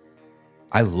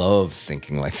 I love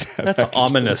thinking like that. That's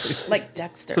ominous. Like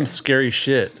Dexter. Some scary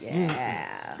shit. Yeah.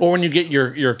 Or when you get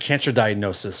your cancer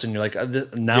diagnosis and you're like,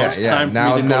 now Yeah, it's yeah. time for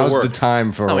Now- me to go now's to work. the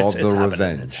time for all the happening.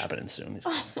 revenge. It's happening soon.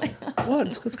 Oh my God. What?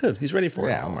 It's good. He's ready for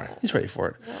it. Yeah, I'm right. He's ready for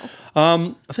it.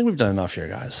 I think we've done enough here,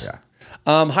 guys.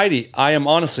 Yeah. Heidi, I am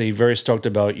honestly very stoked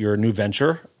about your new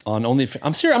venture on OnlyFans.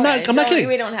 I'm serious. I'm not kidding.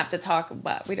 We don't have to talk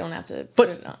about. We don't have to. Put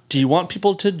it on. But do you want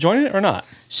people to join it or not?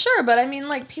 Sure, but I mean,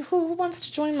 like, who wants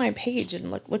to join my page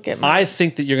and look at my I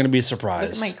think that you're going to be look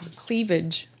surprised. at my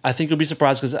cleavage? I think you'll be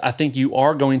surprised because I think you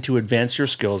are going to advance your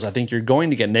skills. I think you're going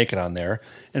to get naked on there,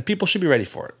 and people should be ready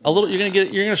for it. You're going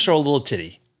to show a little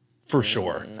titty, for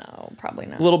sure. No, probably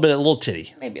not. A little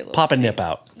titty. Maybe a little Pop a titty. nip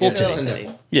out. Yeah, Little just titty. a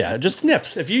titty. Yeah, just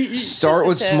nips. If you Start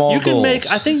with Just a tip. small you can goals. make.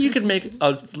 I think you could make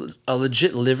a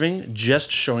legit living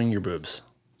just showing your boobs.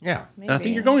 Yeah. And I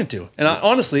think you're going to. And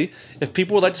honestly, if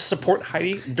people would like to support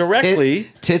Heidi directly,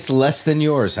 Tits less than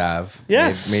yours have.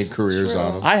 Yes. Made careers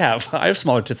on them. I have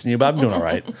smaller tits than you, but I'm doing all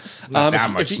right. Not that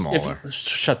if much you- smaller.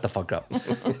 Shut the fuck up.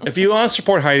 If you want to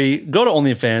support Heidi, go to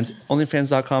OnlyFans,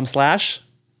 onlyfans.com/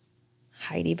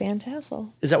 Heidi Van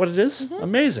Tassel. Is that what it is?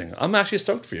 Amazing. I'm actually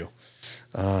stoked for you.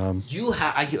 You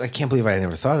I can't believe I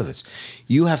never thought of this.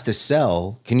 You have to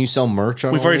sell. Can you sell merch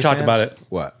on We've already talked OnlyFans? about it.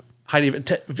 What? Heidi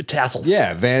Tassels.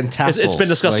 Yeah, Van Tassels. It's been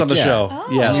discussed on the show.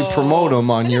 Yes. You promote them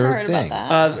on I never your heard thing.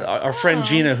 about that. Our friend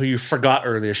Gina, who you forgot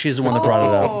earlier, she's the one that brought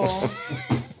it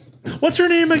up. What's her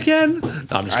name again? No,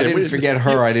 I'm just I kidding. didn't forget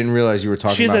her. I didn't realize you were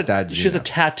talking about that. She has a Gina.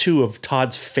 tattoo of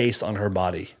Todd's face on her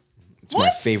body. It's my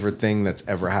favorite thing that's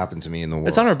ever happened to me in the world.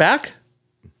 It's on her back.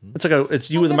 It's like it's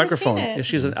you with a never microphone. seen it. Yeah,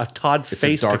 she has a Todd It's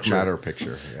face a dark picture. matter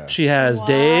picture. Yeah. She has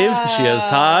Dave. She has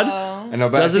Todd. I know,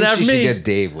 but Doesn't I think have she me. should get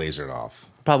Dave lasered off.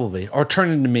 Probably. Or turn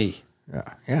into me.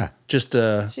 Yeah, yeah, Just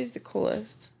She's the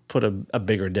coolest. put a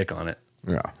bigger dick on it.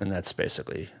 yeah. And that's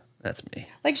me.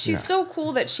 Like, she's so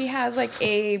cool that she has like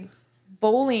a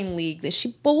bowling league that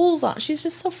she bowls on. She's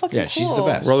just so fucking Yeah, cool. she's the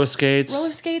best. Roller skates.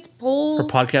 Roller skates, bowls. Her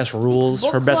podcast rules.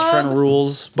 Book Her best club. friend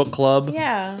rules. Book club.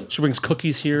 Yeah. She brings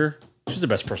cookies here. She's the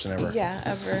best person ever. Yeah,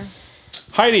 ever.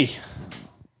 Heidi,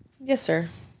 Yes, sir.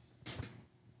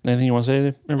 anything you want to say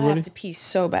to I everybody? have to pee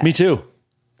so bad. Me too.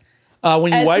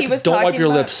 When you As he wipe, was don't wipe talking your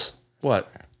about- lips.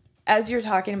 What? As you were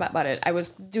talking about it, I was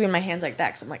doing my hands like that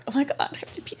because I'm like, oh my God, I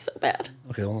have to pee so bad.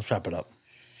 Okay, well, let's wrap it up.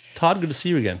 Todd, good to see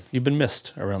you again. You've been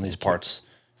missed around these parts.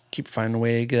 Keep finding a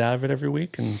way to get out of it every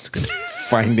week, and it's good.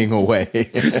 Finding a way.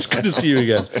 It's good to see you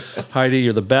again. Heidi,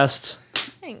 you're the best.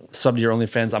 Thanks. Sub to your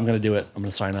OnlyFans. I'm going to do it. I'm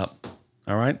going to sign up.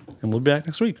 All right? And we'll be back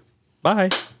next week. Bye.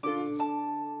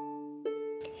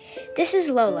 This is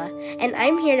Lola, and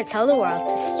I'm here to tell the world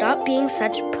to stop being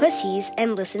such pussies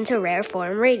and listen to Rare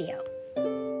Form Radio.